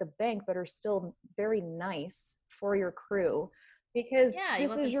don't break the bank but are still very nice for your crew, because Yeah, you this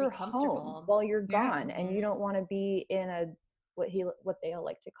want is them to be your home comfortable. while you're Yeah. gone, and you don't want to be in a what they all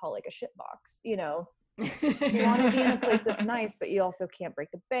like to call like a shit box. You want to be in a place that's nice, but you also can't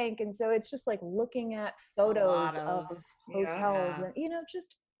break the bank. And so it's just like looking at photos of hotels Yeah. and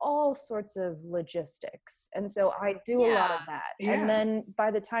just all sorts of logistics. And so I do a lot of Yeah. that. Yeah. And then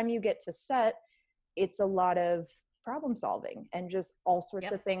by the time you get to set, it's a lot of problem solving, and just all sorts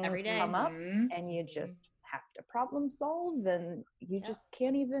Yep, of things every day. come up, Mhm. and you just have to problem solve, and you Yep. just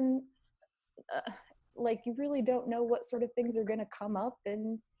can't even like, you really don't know what sort of things are going to come up,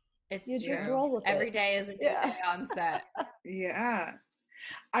 and It's you just true. roll with Every it. day is a new Yeah. day on set. Yeah.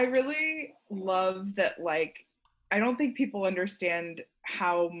 I really love that, like, I don't think people understand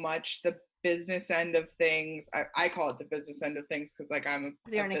how much the business end of things, I call it the business end of things because, like, I'm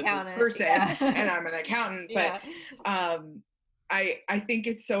 'Cause a you're an business accountant. person Yeah. and I'm an accountant, Yeah. but I think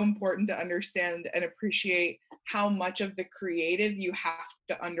it's so important to understand and appreciate how much of the creative you have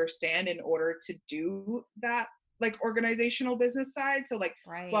to understand in order to do that, like, organizational business side. So, like,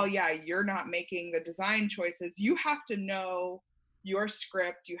 Right. well, yeah, you're not making the design choices. You have to know your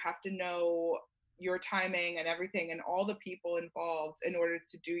script, you have to know your timing and everything and all the people involved in order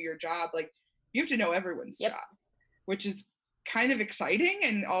to do your job. Like, you have to know everyone's Yep. job, which is kind of exciting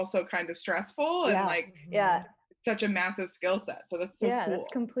and also kind of stressful and Yeah. like Yeah. such a massive skill set. So that's so Yeah, cool. that's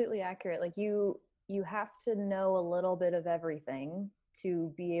completely accurate. Like, you have to know a little bit of everything to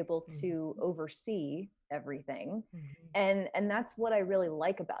be able to oversee everything. And that's what I really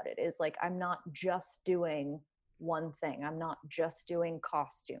like about it, is like, I'm not just doing one thing. I'm not just doing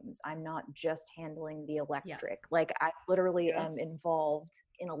costumes. I'm not just handling the electric. Like, I literally Yeah. am involved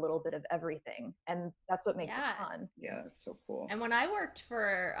in a little bit of everything, and that's what makes Yeah. it fun. Yeah, that's so cool. And when I worked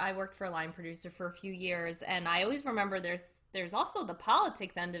for a line producer for a few years, and I always remember there's also the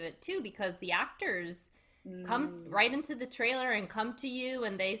politics end of it too, because the actors come right into the trailer and come to you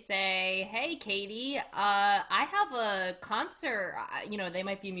and they say, "Hey, Katie, I have a concert." They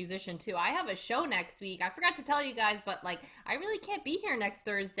might be a musician too. "I have a show next week. I forgot to tell you guys, but like, I really can't be here next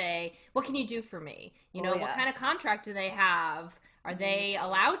Thursday. What can you do for me? What yeah. kind of contract do they have? Are they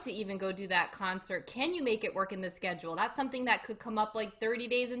allowed to even go do that concert? Can you make it work in the schedule?" That's something that could come up like 30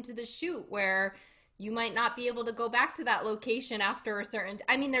 days into the shoot, where you might not be able to go back to that location after a certain.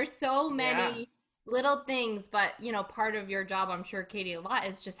 I mean, there's so many little things, but part of your job, I'm sure, Katie, a lot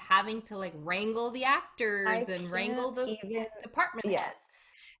is just having to like wrangle the actors and wrangle the department heads.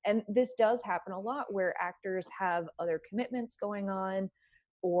 And this does happen a lot, where actors have other commitments going on,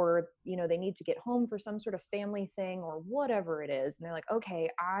 or they need to get home for some sort of family thing or whatever it is, and they're like, okay,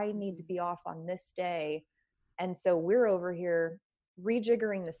 I need to be off on this day. And so we're over here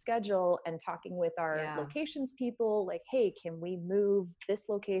rejiggering the schedule and talking with our locations people, like, hey, can we move this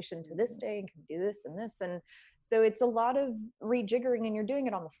location to this day, and can we do this and this? And so it's a lot of rejiggering, and you're doing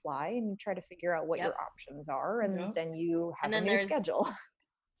it on the fly, and you try to figure out what your options are, and then you have a new schedule.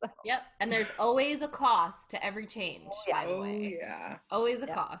 Yep. And there's always a cost to every change, by the way. Yeah. Always a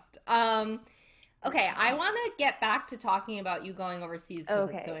cost. Okay, I want to get back to talking about you going overseas because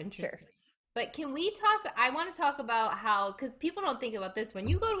it's so interesting. Sure. But can we talk, I want to talk about how, because people don't think about this, when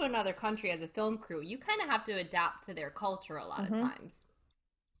you go to another country as a film crew, you kind of have to adapt to their culture a lot of times.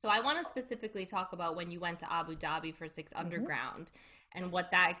 So I want to specifically talk about when you went to Abu Dhabi for Six Underground and what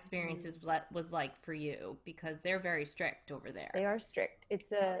that experience was like for you, because they're very strict over there. They are strict.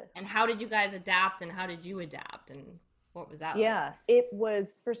 And how did you guys adapt, and how did you adapt, and what was that like? It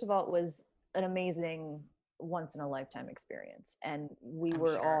was, first of all, it was an amazing once in a lifetime experience, and we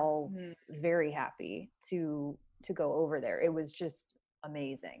were all very happy to go over there. It was just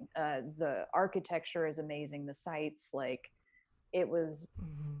amazing. The architecture is amazing. The sites, like, it was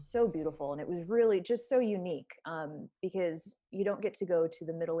so beautiful, and it was really just so unique, because you don't get to go to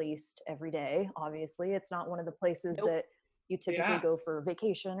the Middle East every day. Obviously, it's not one of the places that you typically go for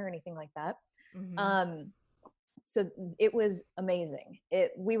vacation or anything like that. So it was amazing.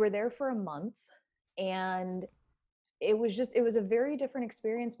 We were there for a month, and it was a very different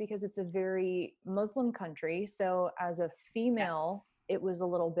experience, because it's a very Muslim country. So as a female, it was a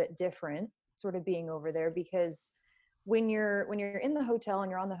little bit different sort of being over there, because when you're in the hotel and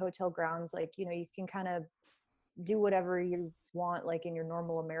you're on the hotel grounds, like, you can kind of do whatever you want, like in your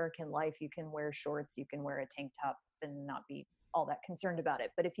normal American life. You can wear shorts, you can wear a tank top and not be all that concerned about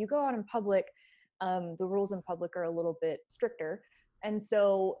it. But if you go out in public, the rules in public are a little bit stricter. And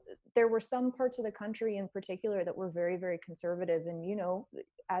so there were some parts of the country in particular that were very, very conservative. And, you know,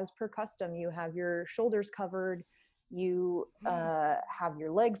 as per custom, you have your shoulders covered, you have your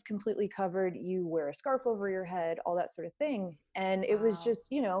legs completely covered, you wear a scarf over your head, all that sort of thing. And it was just,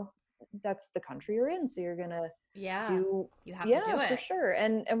 you know, that's the country you're in. So you're going to do, you have to do it for sure.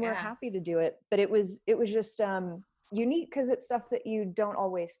 And we're happy to do it. But it was just unique because it's stuff that you don't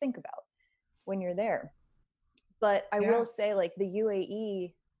always think about when you're there. But I will say, like, the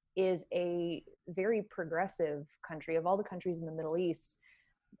UAE is a very progressive country. Of all the countries in the Middle East,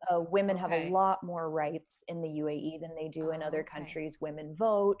 women have a lot more rights in the UAE than they do in other countries. Women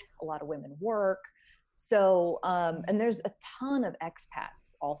vote, a lot of women work. So, and there's a ton of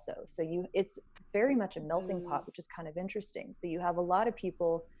expats also. So it's very much a melting pot, which is kind of interesting. So you have a lot of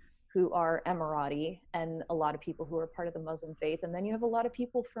people who are Emirati and a lot of people who are part of the Muslim faith. And then you have a lot of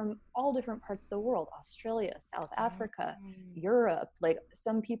people from all different parts of the world, Australia, South Africa, Europe. Like,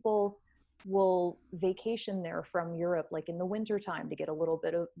 some people will vacation there from Europe, like in the winter time, to get a little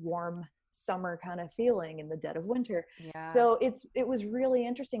bit of warm summer kind of feeling in the dead of winter. So it was really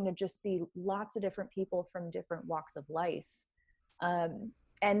interesting to just see lots of different people from different walks of life.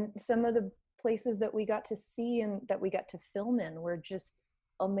 And some of the places that we got to see and that we got to film in were just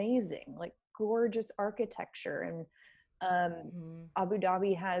amazing, like gorgeous architecture. And Abu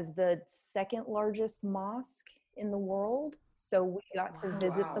Dhabi has the second largest mosque in the world. So we got to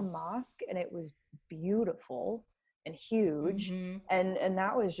visit the mosque, and it was beautiful and huge. And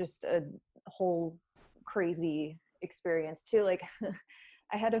that was just a whole crazy experience too. Like,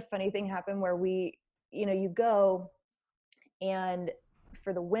 I had a funny thing happen where we, you know, you go, and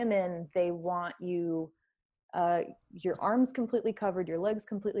for the women, they want you your arms completely covered, your legs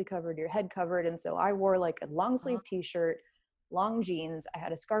completely covered, your head covered. And so I wore like a long sleeve t-shirt, long jeans. I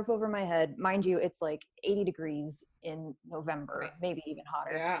had a scarf over my head. Mind you, it's like 80 degrees in November, maybe even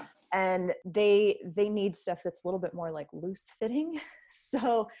hotter. And they need stuff that's a little bit more like loose fitting.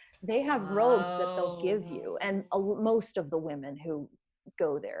 So they have robes that they'll give you. And most of the women who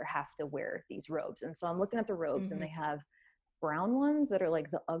go there have to wear these robes. And so I'm looking at the robes, and they have brown ones that are like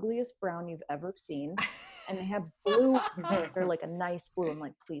the ugliest brown you've ever seen. And they have blue, they're like a nice blue. I'm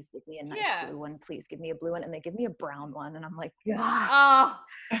like, please give me a nice blue one. Please give me a blue one. And they give me a brown one. And I'm like, God.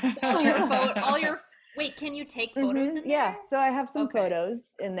 Wait, can you take photos in there? Yeah. So I have some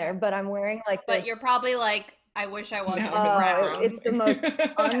photos in there, but I'm wearing like But you're probably like, I wish I wasn't brown. It's the most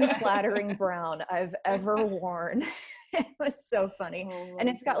unflattering brown I've ever worn. It was so funny. And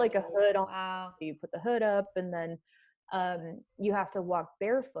it's got like a hood on. Wow. You put the hood up, and then you have to walk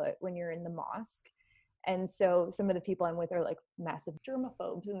barefoot when you're in the mosque. And so some of the people I'm with are like massive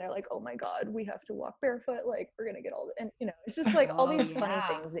germaphobes, and they're like, oh my God, we have to walk barefoot. Like, we're going to get all the, and you know, it's just like all these funny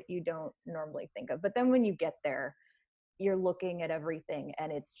things that you don't normally think of. But then when you get there, you're looking at everything,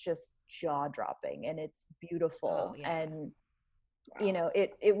 and it's just jaw dropping, and it's beautiful. And, you know,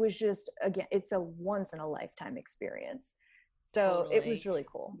 it was just, again, it's a once in a lifetime experience. So it was really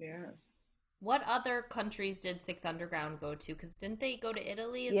cool. Yeah. What other countries did Six Underground go to? Because didn't they go to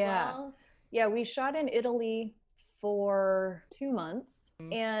Italy as well? Yeah, we shot in Italy for 2 months.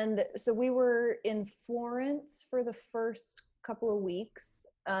 And so we were in Florence for the first couple of weeks.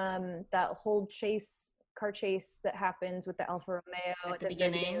 That whole car chase that happens with the Alfa Romeo at the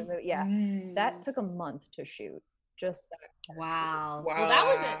beginning of the, that took a month to shoot. Just that. Wow. Well,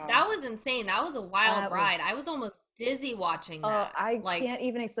 that was insane. That was a wild ride. I was almost dizzy watching that. I can't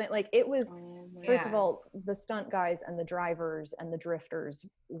even explain. Like, it was, first of all, the stunt guys and the drivers and the drifters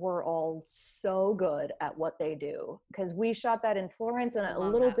were all so good at what they do. Because we shot that in Florence and a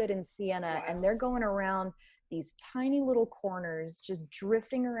little bit in Siena, and they're going around these tiny little corners, just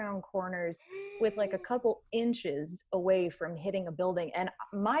drifting around corners with like a couple inches away from hitting a building. And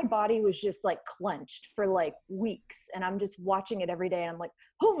my body was just like clenched for like weeks. And I'm just watching it every day. And I'm like,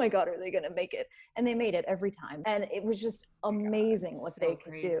 oh my God, are they going to make it? And they made it every time. And it was just amazing what they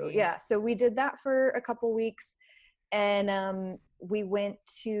could do. Yeah. So we did that for a couple weeks. And we went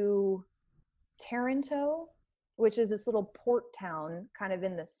to Taranto, which is this little port town kind of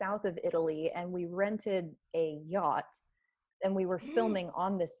in the south of Italy. And we rented a yacht, and we were filming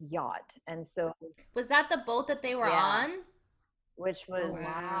on this yacht. And so was that the boat that they were on? Which was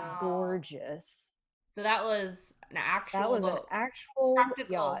gorgeous. So that was an actual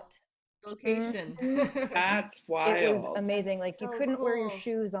yacht location. That's wild. It was amazing. Like, you couldn't wear your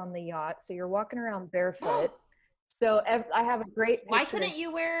shoes on the yacht, so you're walking around barefoot, So I have a great picture. Why couldn't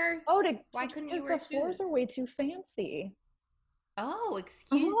you wear? Why couldn't you wear because the floors shoes? are way too fancy. Oh,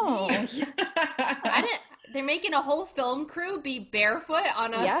 excuse Oh, me. I didn't. They're making a whole film crew be barefoot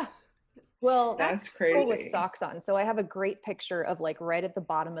on a. Yeah. Well, That's full with crazy. socks on. So I have a great picture of like right at the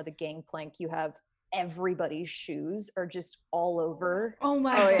bottom of the gangplank, you have everybody's shoes are just all over. Oh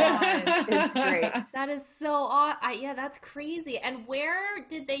my Oh, god, yeah. It's great. that is so odd. Yeah, that's crazy. And where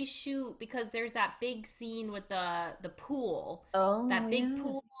did they shoot? Because there's that big scene with the pool, Oh, that big yeah.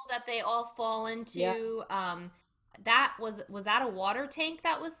 pool that they all fall Yeah. into. That was that a water tank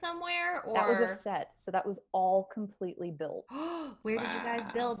that was somewhere, or That was a set. So that was all completely built. where did you guys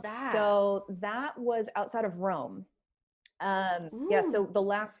Wow. build that? So that was outside of Rome. Yeah, so Ooh. the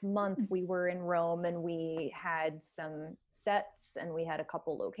last month we were in Rome and we had some sets and we had a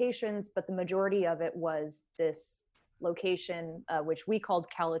couple locations, but the majority of it was this location, which we called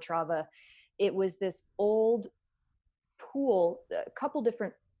Calatrava. It was this old pool, a couple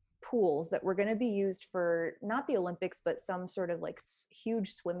different pools that were going to be used for not the Olympics, but some sort of like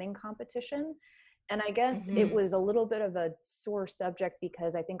huge swimming competition. And I guess it Mhm. was a little bit of a sore subject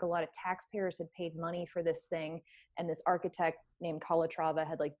because I think a lot of taxpayers had paid money for this thing. And this architect named Calatrava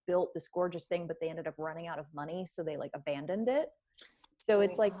had like built this gorgeous thing, but they ended up running out of money. So they like abandoned it. So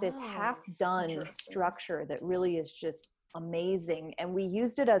it's like this Oh, half done interesting. structure that really is just amazing. And we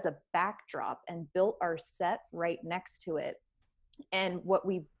used it as a backdrop and built our set right next to it. And what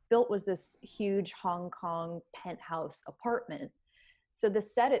we built was this huge Hong Kong penthouse apartment. So the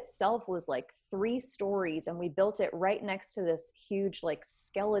set itself was like 3 stories and we built it right next to this huge like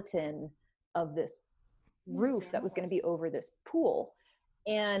skeleton of this roof that was going to be over this pool.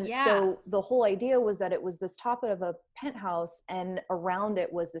 And yeah. so the whole idea was that it was this top of a penthouse and around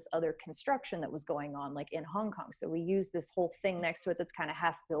it was this other construction that was going on like in Hong Kong. So we used this whole thing next to it that's kind of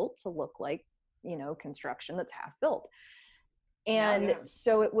half built to look like, you know, construction that's half built. And Yeah.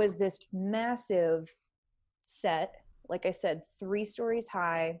 so it was this massive set, like I said, 3 stories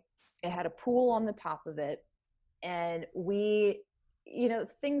high. It had a pool on the top of it. And we, you know,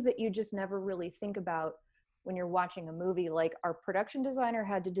 things that you just never really think about when you're watching a movie, like our production designer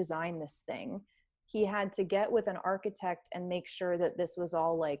had to design this thing. He had to get with an architect and make sure that this was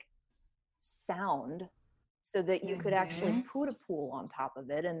all like sound so that you could actually Mhm. put a pool on top of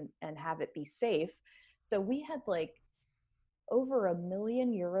it and have it be safe. So we had like over €1 million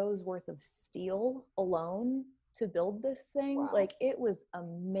worth of steel alone to build this thing. Wow. Like it was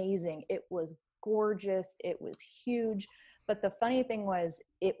amazing. It was gorgeous. It was huge. But the funny thing was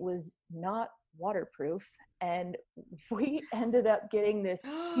it was not waterproof. And we ended up getting this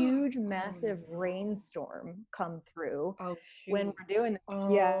huge, massive rainstorm come through Oh when shoot. we're doing this.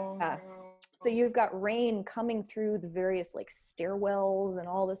 Oh, Yeah. no. So you've got rain coming through the various like stairwells and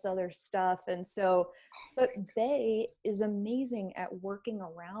all this other stuff. And so, but Bay is amazing at working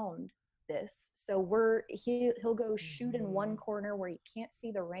around this. So he'll go shoot in one corner where you can't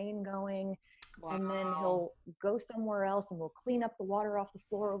see the rain going. And then Wow. he'll go somewhere else and we'll clean up the water off the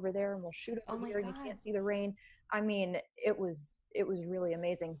floor over there and we'll shoot Oh over my here and you God. can't see the rain. I mean, it was really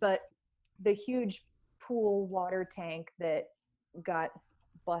amazing. But the huge pool water tank that got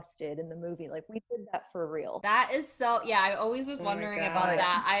busted in the movie, like we did that for real. That is so, yeah, I always was Oh my wondering God. about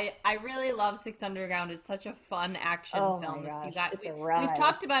that. I really love Six Underground. It's such a fun action Oh film. my If you gosh, got it's a we've ride.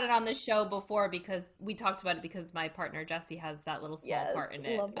 talked about it on the show before because we talked about it because my partner Jesse has that little small Yes, part in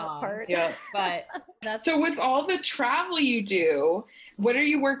it. love that part. Yeah. But that's So with all the travel you do, what are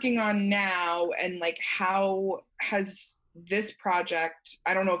you working on now? And like, how has this project,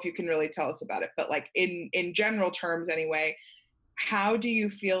 I don't know if you can really tell us about it, but like in general terms anyway, how do you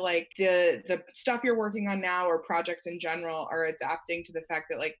feel like the stuff you're working on now or projects in general are adapting to the fact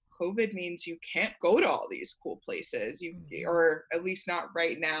that like COVID means you can't go to all these cool places, or at least not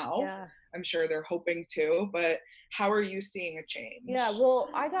right now. Yeah. I'm sure they're hoping to, but how are you seeing a change? Yeah, well,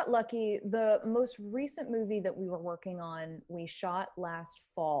 I got lucky. The most recent movie that we were working on, we shot last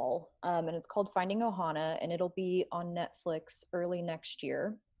fall, and it's called Finding Ohana, and it'll be on Netflix early next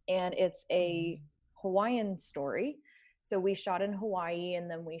year. And it's a Hawaiian story. So we shot in Hawaii and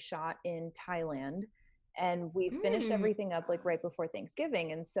then we shot in Thailand. And we finished everything up like right before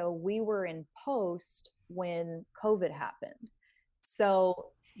Thanksgiving. And so we were in post when COVID happened.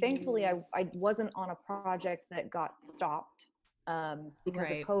 So thankfully, I wasn't on a project that got stopped because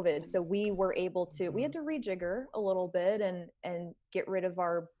Right. of COVID. So we were able to, we had to rejigger a little bit and get rid of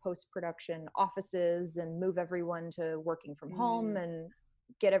our post-production offices and move everyone to working from home and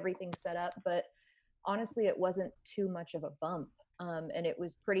get everything set up. But honestly, it wasn't too much of a bump. And it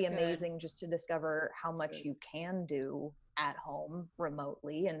was pretty amazing just to discover how much you can do at home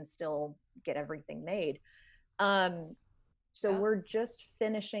remotely and still get everything made. So we're just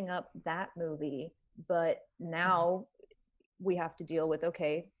finishing up that movie, but now we have to deal with,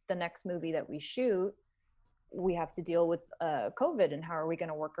 okay, the next movie that we shoot, we have to deal with COVID, and how are we going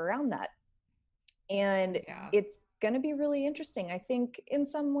to work around that? And it's going to be really interesting. I think in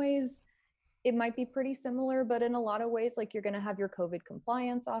some ways it might be pretty similar, but in a lot of ways, like, you're going to have your COVID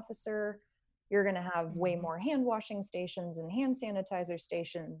compliance officer, you're going to have way more hand washing stations and hand sanitizer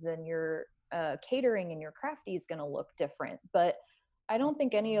stations, and your catering and your crafty is going to look different. But I don't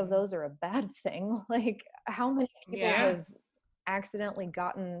think any of those are a bad thing. Like, how many people have accidentally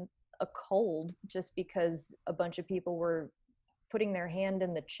gotten a cold just because a bunch of people were putting their hand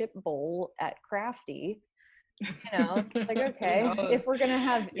in the chip bowl at crafty? You know, like, okay, if we're gonna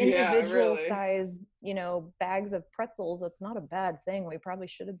have individual size, you know, bags of pretzels, that's not a bad thing. We probably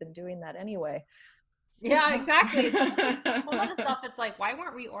should have been doing that anyway. Yeah, exactly. Some of the stuff, it's like, why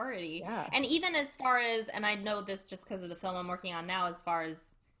weren't we already? Yeah. And even as far as, and I know this just because of the film I'm working on now, as far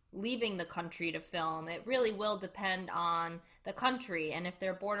as leaving the country to film, it really will depend on the country and if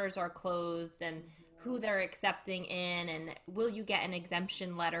their borders are closed and who they're accepting in, and will you get an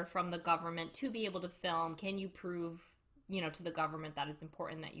exemption letter from the government to be able to film? Can you prove, you know, to the government that it's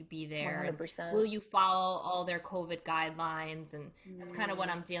important that you be there? 100%. Will you follow all their COVID guidelines? And that's kind of what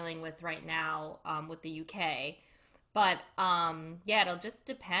I'm dealing with right now with the UK. But yeah, it'll just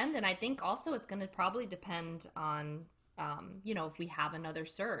depend. And I think also it's going to probably depend on, you know, if we have another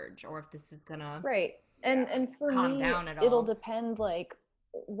surge or if this is going to and for calm me, down at all. It'll depend, like,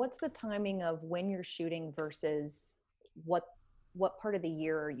 what's the timing of when you're shooting versus what part of the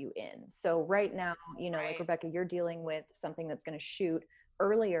year are you in? So right now, you know, like, Rebecca, you're dealing with something that's going to shoot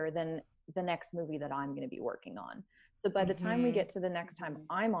earlier than the next movie that I'm going to be working on. So by the time we get to the next time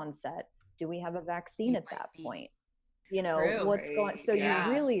I'm on set, do we have a vaccine at that point? You know, what's going, so you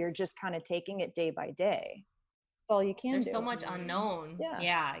really are just kind of taking it day by day. That's all you can do. There's so much unknown.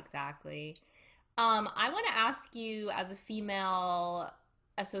 Yeah, exactly. I want to ask you, as a female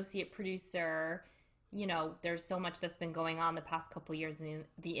associate producer, you know, there's so much that's been going on the past couple of years in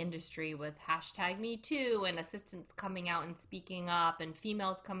the industry with #MeToo and assistants coming out and speaking up and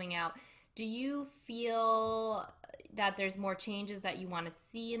females coming out. Do you feel that there's more changes that you want to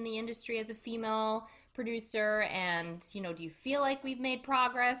see in the industry as a female producer? And, you know, do you feel like we've made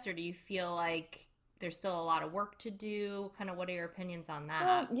progress, or do you feel like there's still a lot of work to do? Kind of, what are your opinions on that?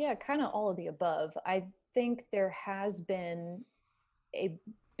 Well, yeah, kind of all of the above. I think there has been a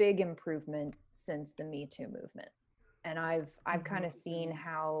big improvement since the Me Too movement. And I've kind of seen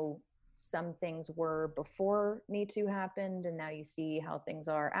how some things were before Me Too happened, and now you see how things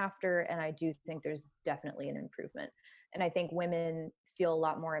are after. And I do think there's definitely an improvement. And I think women feel a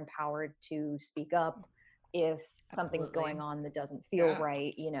lot more empowered to speak up if something's going on that doesn't feel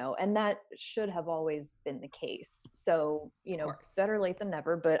right, you know, and that should have always been the case. So, you know, better late than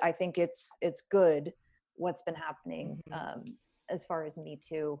never, but I think it's good what's been happening as far as Me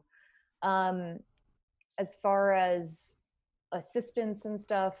Too. As far as assistance and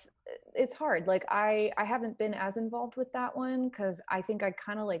stuff, it's hard. Like, I haven't been as involved with that one because I think I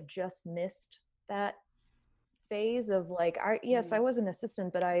kind of like just missed that phase of, like, I was an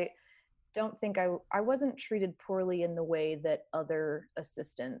assistant, but I don't think I wasn't treated poorly in the way that other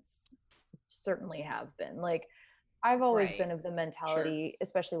assistants certainly have been. Like, I've always been of the mentality,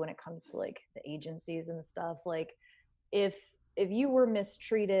 especially when it comes to like the agencies and stuff, like, if you were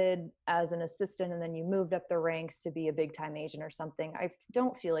mistreated as an assistant and then you moved up the ranks to be a big time agent or something, I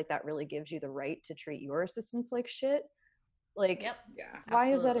don't feel like that really gives you the right to treat your assistants like shit. Like,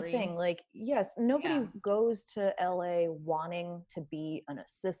 why is that a thing? Like, yes, nobody goes to LA wanting to be an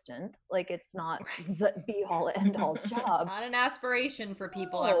assistant. Like, it's not the be all end all job. Not an aspiration for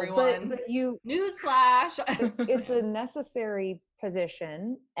people, everyone. But newsflash. It's a necessary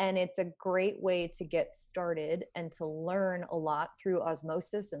position, and it's a great way to get started and to learn a lot through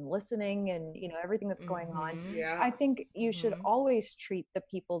osmosis and listening and, you know, everything that's going on. I think you should always treat the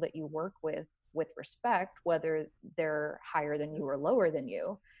people that you work with respect, whether they're higher than you or lower than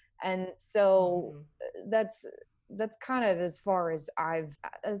you. And so that's kind of as far as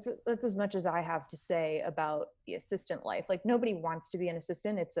that's as much as I have to say about the assistant life. Like, nobody wants to be an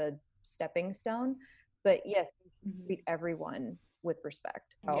assistant. It's a stepping stone, but yes, treat everyone with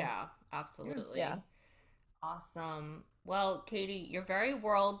respect. Yeah, absolutely. Yeah. Awesome. Well, Katie, you're very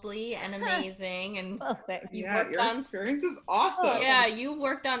worldly and amazing, and your experience is awesome. Yeah, you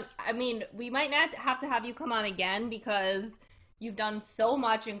worked on. I mean, we might not have to have you come on again because You've done so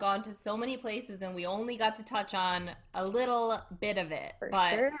much and gone to so many places, and we only got to touch on a little bit of it. For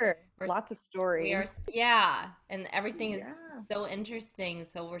but sure. Lots of stories. And everything is so interesting.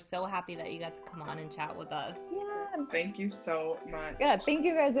 So we're so happy that you got to come on and chat with us. Yeah. Thank you so much. Yeah, thank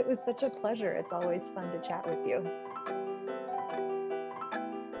you guys. It was such a pleasure. It's always fun to chat with you.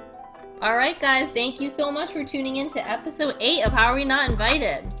 All right, guys. Thank you so much for tuning in to episode 8 of How Are We Not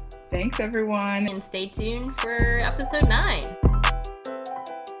Invited? Thanks, everyone. And stay tuned for episode 9.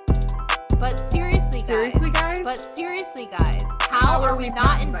 But seriously, guys. How are we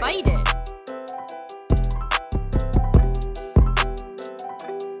not invited?